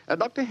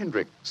 Dr.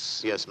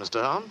 Hendricks. Yes,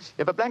 Mr. Holmes?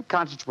 If a blank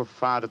cartridge were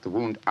fired at the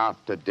wound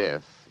after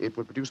death, it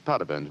would produce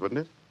powder burns,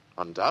 wouldn't it?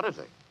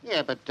 Undoubtedly.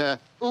 Yeah, but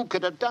who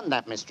could have done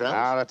that, Mr.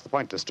 Holmes? That's the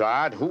point,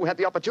 Lestrade. Who had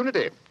the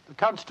opportunity? The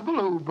constable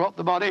who brought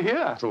the body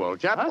here. True, old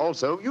chap. Huh?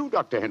 Also, you,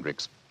 Dr.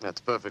 Hendricks. That's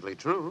perfectly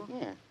true.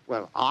 Yeah.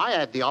 Well, I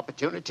had the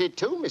opportunity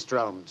too, Mr.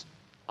 Holmes.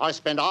 I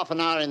spent half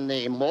an hour in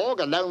the morgue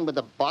alone with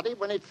the body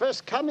when it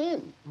first come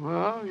in.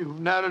 Well, you've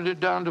narrowed it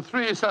down to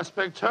 3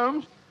 suspects,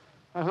 Holmes.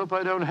 I hope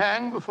I don't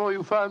hang before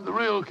you find the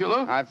real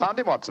killer. I found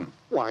him, Watson.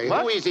 Why,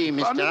 What? who is he,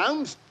 Found Mr. him?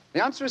 Holmes?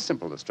 The answer is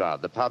simple,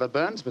 Lestrade. The powder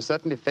burns were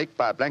certainly faked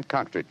by a blank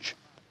cartridge.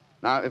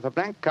 Now, if a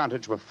blank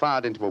cartridge were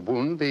fired into a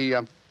wound,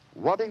 the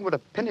wadding would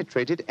have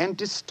penetrated and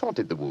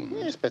distorted the wound.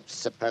 Yes, but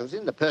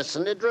supposing the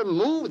person had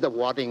removed the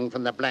wadding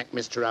from the blank,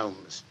 Mr.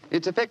 Holmes.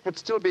 Its effect would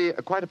still be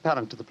quite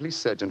apparent to the police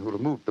surgeon who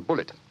removed the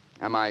bullet.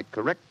 Am I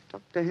correct,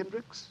 Dr.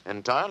 Hendricks?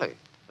 Entirely.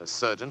 A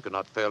surgeon could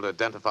not fail to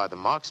identify the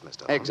marks,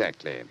 Mr. Holmes.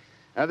 Exactly.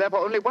 Therefore,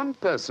 only one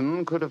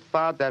person could have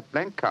fired that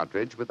blank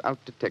cartridge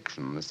without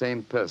detection. The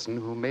same person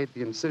who made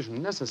the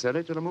incision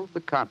necessary to remove the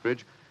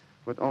cartridge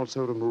would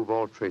also remove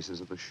all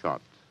traces of the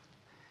shot.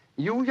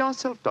 You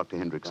yourself, Dr.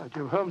 Hendricks.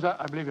 Jim Holmes,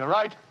 I believe you're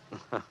right.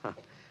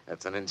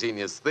 That's an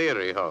ingenious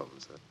theory,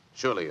 Holmes.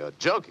 Surely you're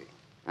joking.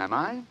 Am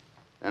I?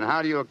 Then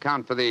how do you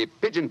account for the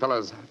pigeon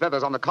feathers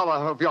on the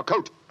collar of your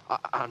coat?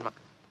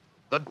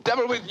 The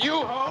devil with you,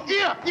 Holmes?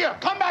 Here,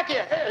 come back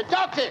here.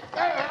 Doctor,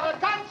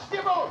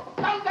 constable,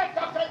 don't let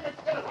Dr.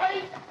 Hendricks get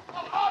away.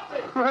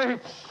 Great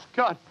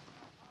Scott.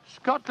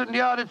 Scotland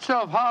Yard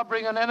itself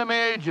harboring an enemy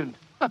agent.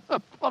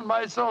 Upon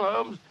my soul,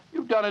 Holmes,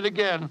 you've done it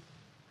again.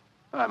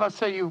 I must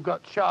say you've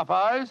got sharp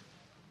eyes.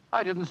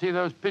 I didn't see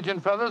those pigeon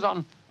feathers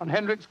on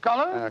Hendricks'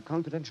 collar.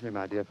 Confidentially,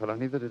 my dear fellow,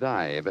 neither did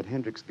I. But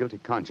Hendricks' guilty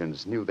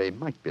conscience knew they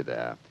might be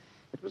there.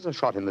 It was a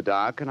shot in the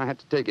dark, and I had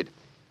to take it.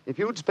 If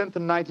you'd spent the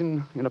night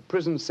in a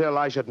prison cell,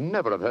 I should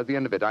never have heard the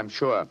end of it, I'm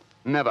sure.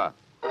 Never.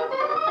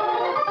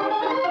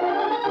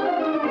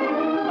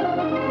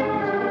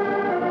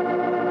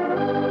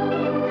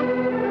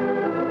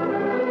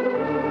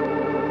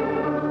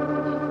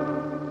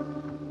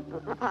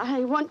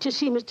 I want to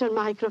see Mr.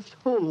 Mycroft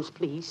Holmes,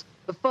 please.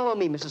 Follow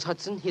me, Mrs.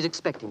 Hudson. He's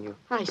expecting you.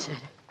 Aye, sir.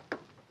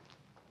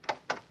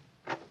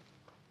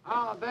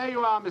 Ah, there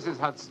you are, Mrs.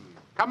 Hudson.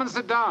 Come and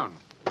sit down.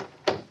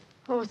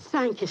 Oh,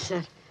 thank you,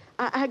 sir.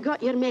 I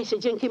got your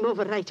message and came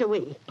over right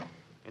away.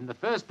 In the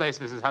first place,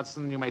 Mrs.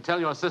 Hudson, you may tell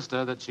your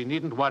sister that she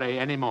needn't worry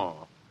any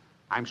more.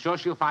 I'm sure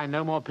she'll find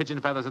no more pigeon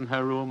feathers in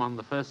her room on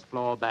the first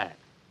floor back.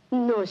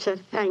 No, sir,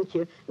 thank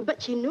you.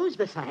 But she knows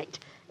the fact,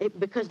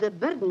 because the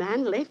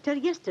birdman left her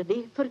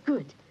yesterday for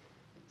good.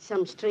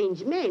 Some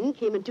strange men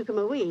came and took him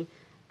away,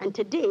 and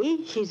today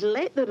she's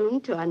let the room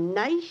to a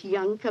nice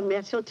young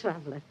commercial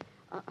traveller.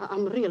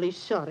 I'm really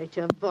sorry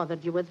to have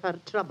bothered you with her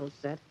troubles,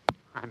 sir.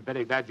 I'm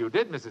very glad you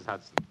did, Mrs.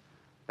 Hudson.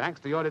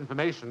 Thanks to your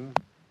information,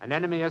 an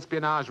enemy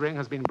espionage ring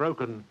has been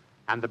broken,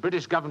 and the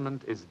British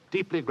government is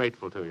deeply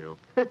grateful to you.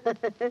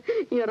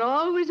 You're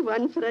always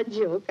one for a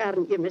joke,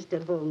 aren't you,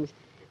 Mr. Holmes?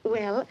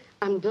 Well,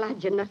 I'm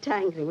glad you're not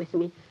angry with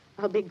me.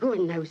 I'll be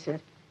going now, sir.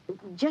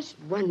 Just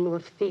one more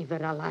favor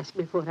I'll ask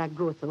before I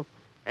go, though.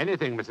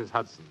 Anything, Mrs.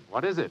 Hudson.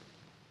 What is it?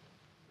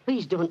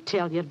 Please don't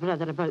tell your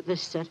brother about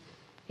this, sir.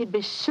 He'd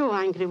be so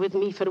angry with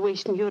me for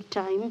wasting your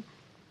time.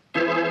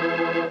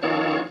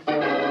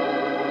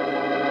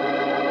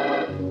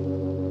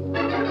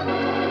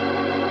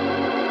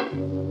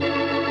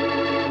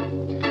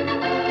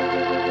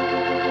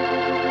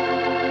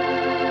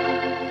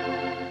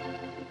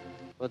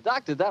 Well,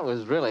 Doctor, that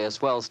was really a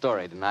swell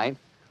story tonight.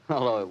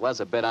 Although it was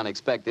a bit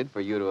unexpected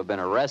for you to have been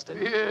arrested.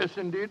 Yes,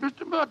 indeed.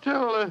 Mr.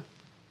 Martell,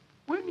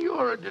 when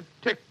you're a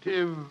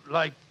detective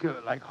like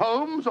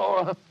Holmes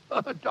or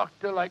a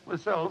doctor like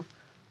myself,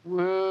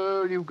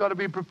 well, you've got to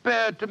be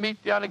prepared to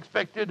meet the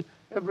unexpected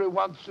every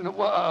once in a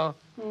while.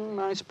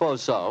 I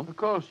suppose so. Of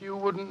course, you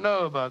wouldn't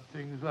know about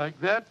things like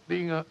that,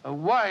 being a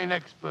wine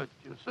expert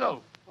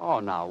yourself. Oh,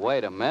 now,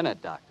 wait a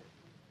minute, Doctor.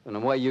 From the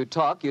way you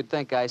talk, you'd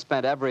think I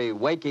spent every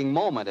waking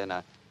moment in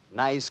a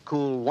nice,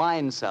 cool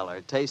wine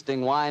cellar, tasting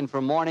wine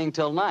from morning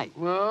till night.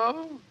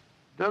 Well,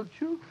 don't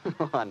you?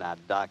 Oh, now,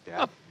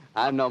 Doctor,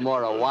 I'm no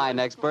more a wine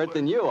expert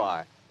than you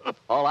are.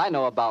 All I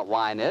know about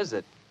wine is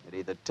that it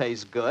either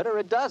tastes good or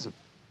it doesn't.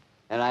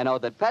 And I know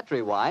that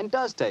Petri wine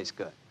does taste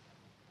good.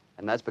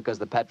 And that's because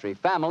the Petri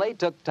family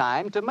took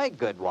time to make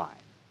good wine.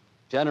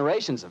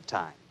 Generations of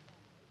time.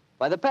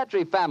 Why, the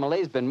Petri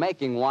family's been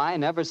making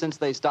wine ever since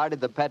they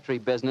started the Petri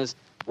business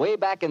way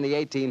back in the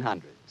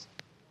 1800s.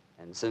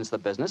 And since the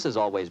business has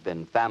always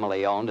been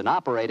family-owned and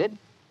operated,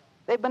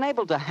 they've been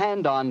able to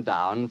hand on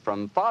down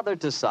from father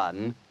to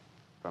son,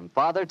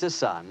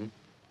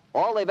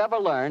 all they've ever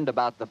learned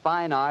about the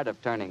fine art of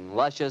turning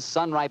luscious,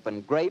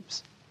 sun-ripened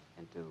grapes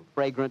into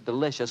fragrant,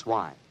 delicious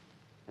wine.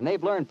 And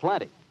they've learned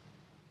plenty.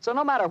 So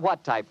no matter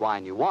what type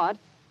wine you want,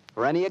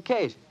 for any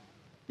occasion,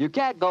 you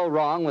can't go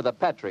wrong with a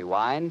Petri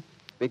wine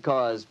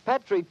because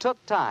Petri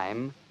took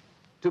time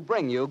to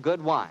bring you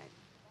good wine.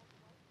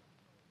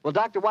 Well,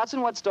 Dr.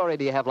 Watson, what story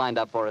do you have lined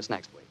up for us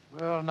next week?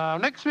 Well, now,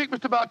 next week,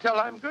 Mr. Bartell,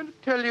 I'm going to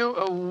tell you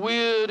a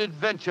weird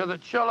adventure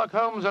that Sherlock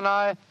Holmes and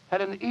I had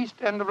in the East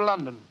End of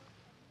London.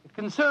 It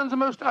concerns a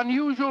most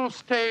unusual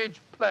stage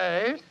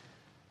play,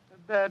 a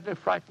badly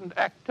frightened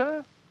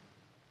actor,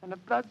 and a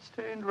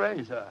blood-stained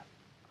razor.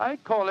 I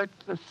call it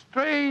The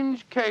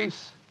Strange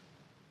Case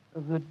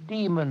of the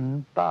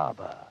Demon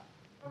Barber.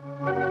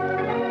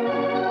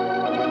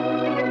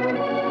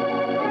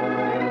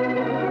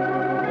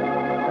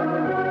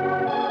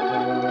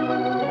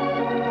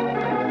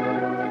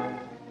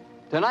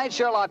 Tonight's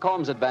Sherlock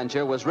Holmes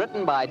adventure was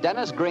written by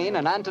Dennis Green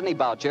and Anthony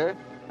Boucher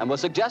and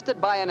was suggested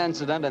by an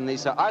incident in the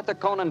Sir Arthur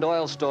Conan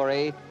Doyle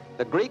story,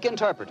 The Greek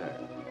Interpreter.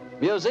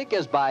 Music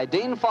is by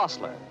Dean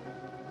Fossler.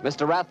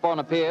 Mr. Rathbone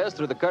appears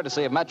through the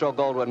courtesy of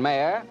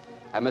Metro-Goldwyn-Mayer,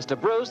 and Mr.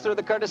 Bruce through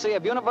the courtesy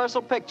of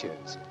Universal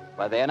Pictures,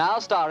 where they are now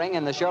starring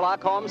in the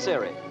Sherlock Holmes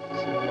series.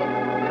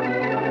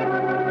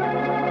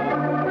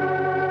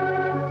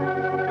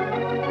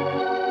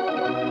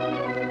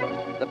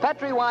 The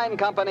Petri Wine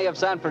Company of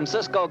San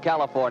Francisco,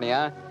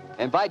 California,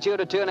 invites you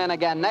to tune in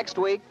again next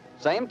week,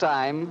 same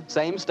time,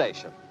 same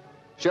station.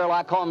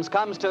 Sherlock Holmes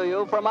comes to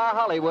you from our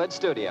Hollywood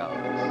studios.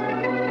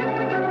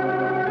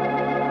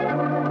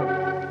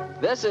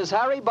 This is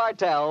Harry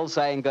Bartell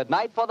saying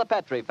goodnight for the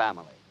Petri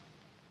family.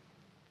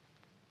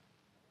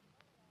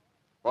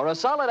 For a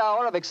solid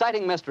hour of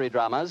exciting mystery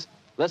dramas,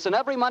 listen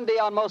every Monday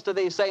on most of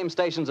these same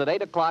stations at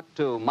 8 o'clock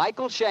to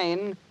Michael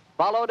Shayne,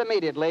 followed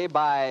immediately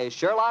by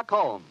Sherlock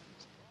Holmes.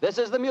 This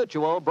is the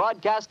Mutual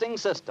Broadcasting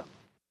System.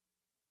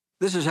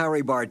 This is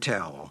Harry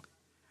Bartell.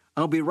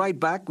 I'll be right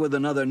back with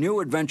another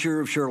new adventure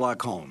of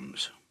Sherlock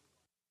Holmes.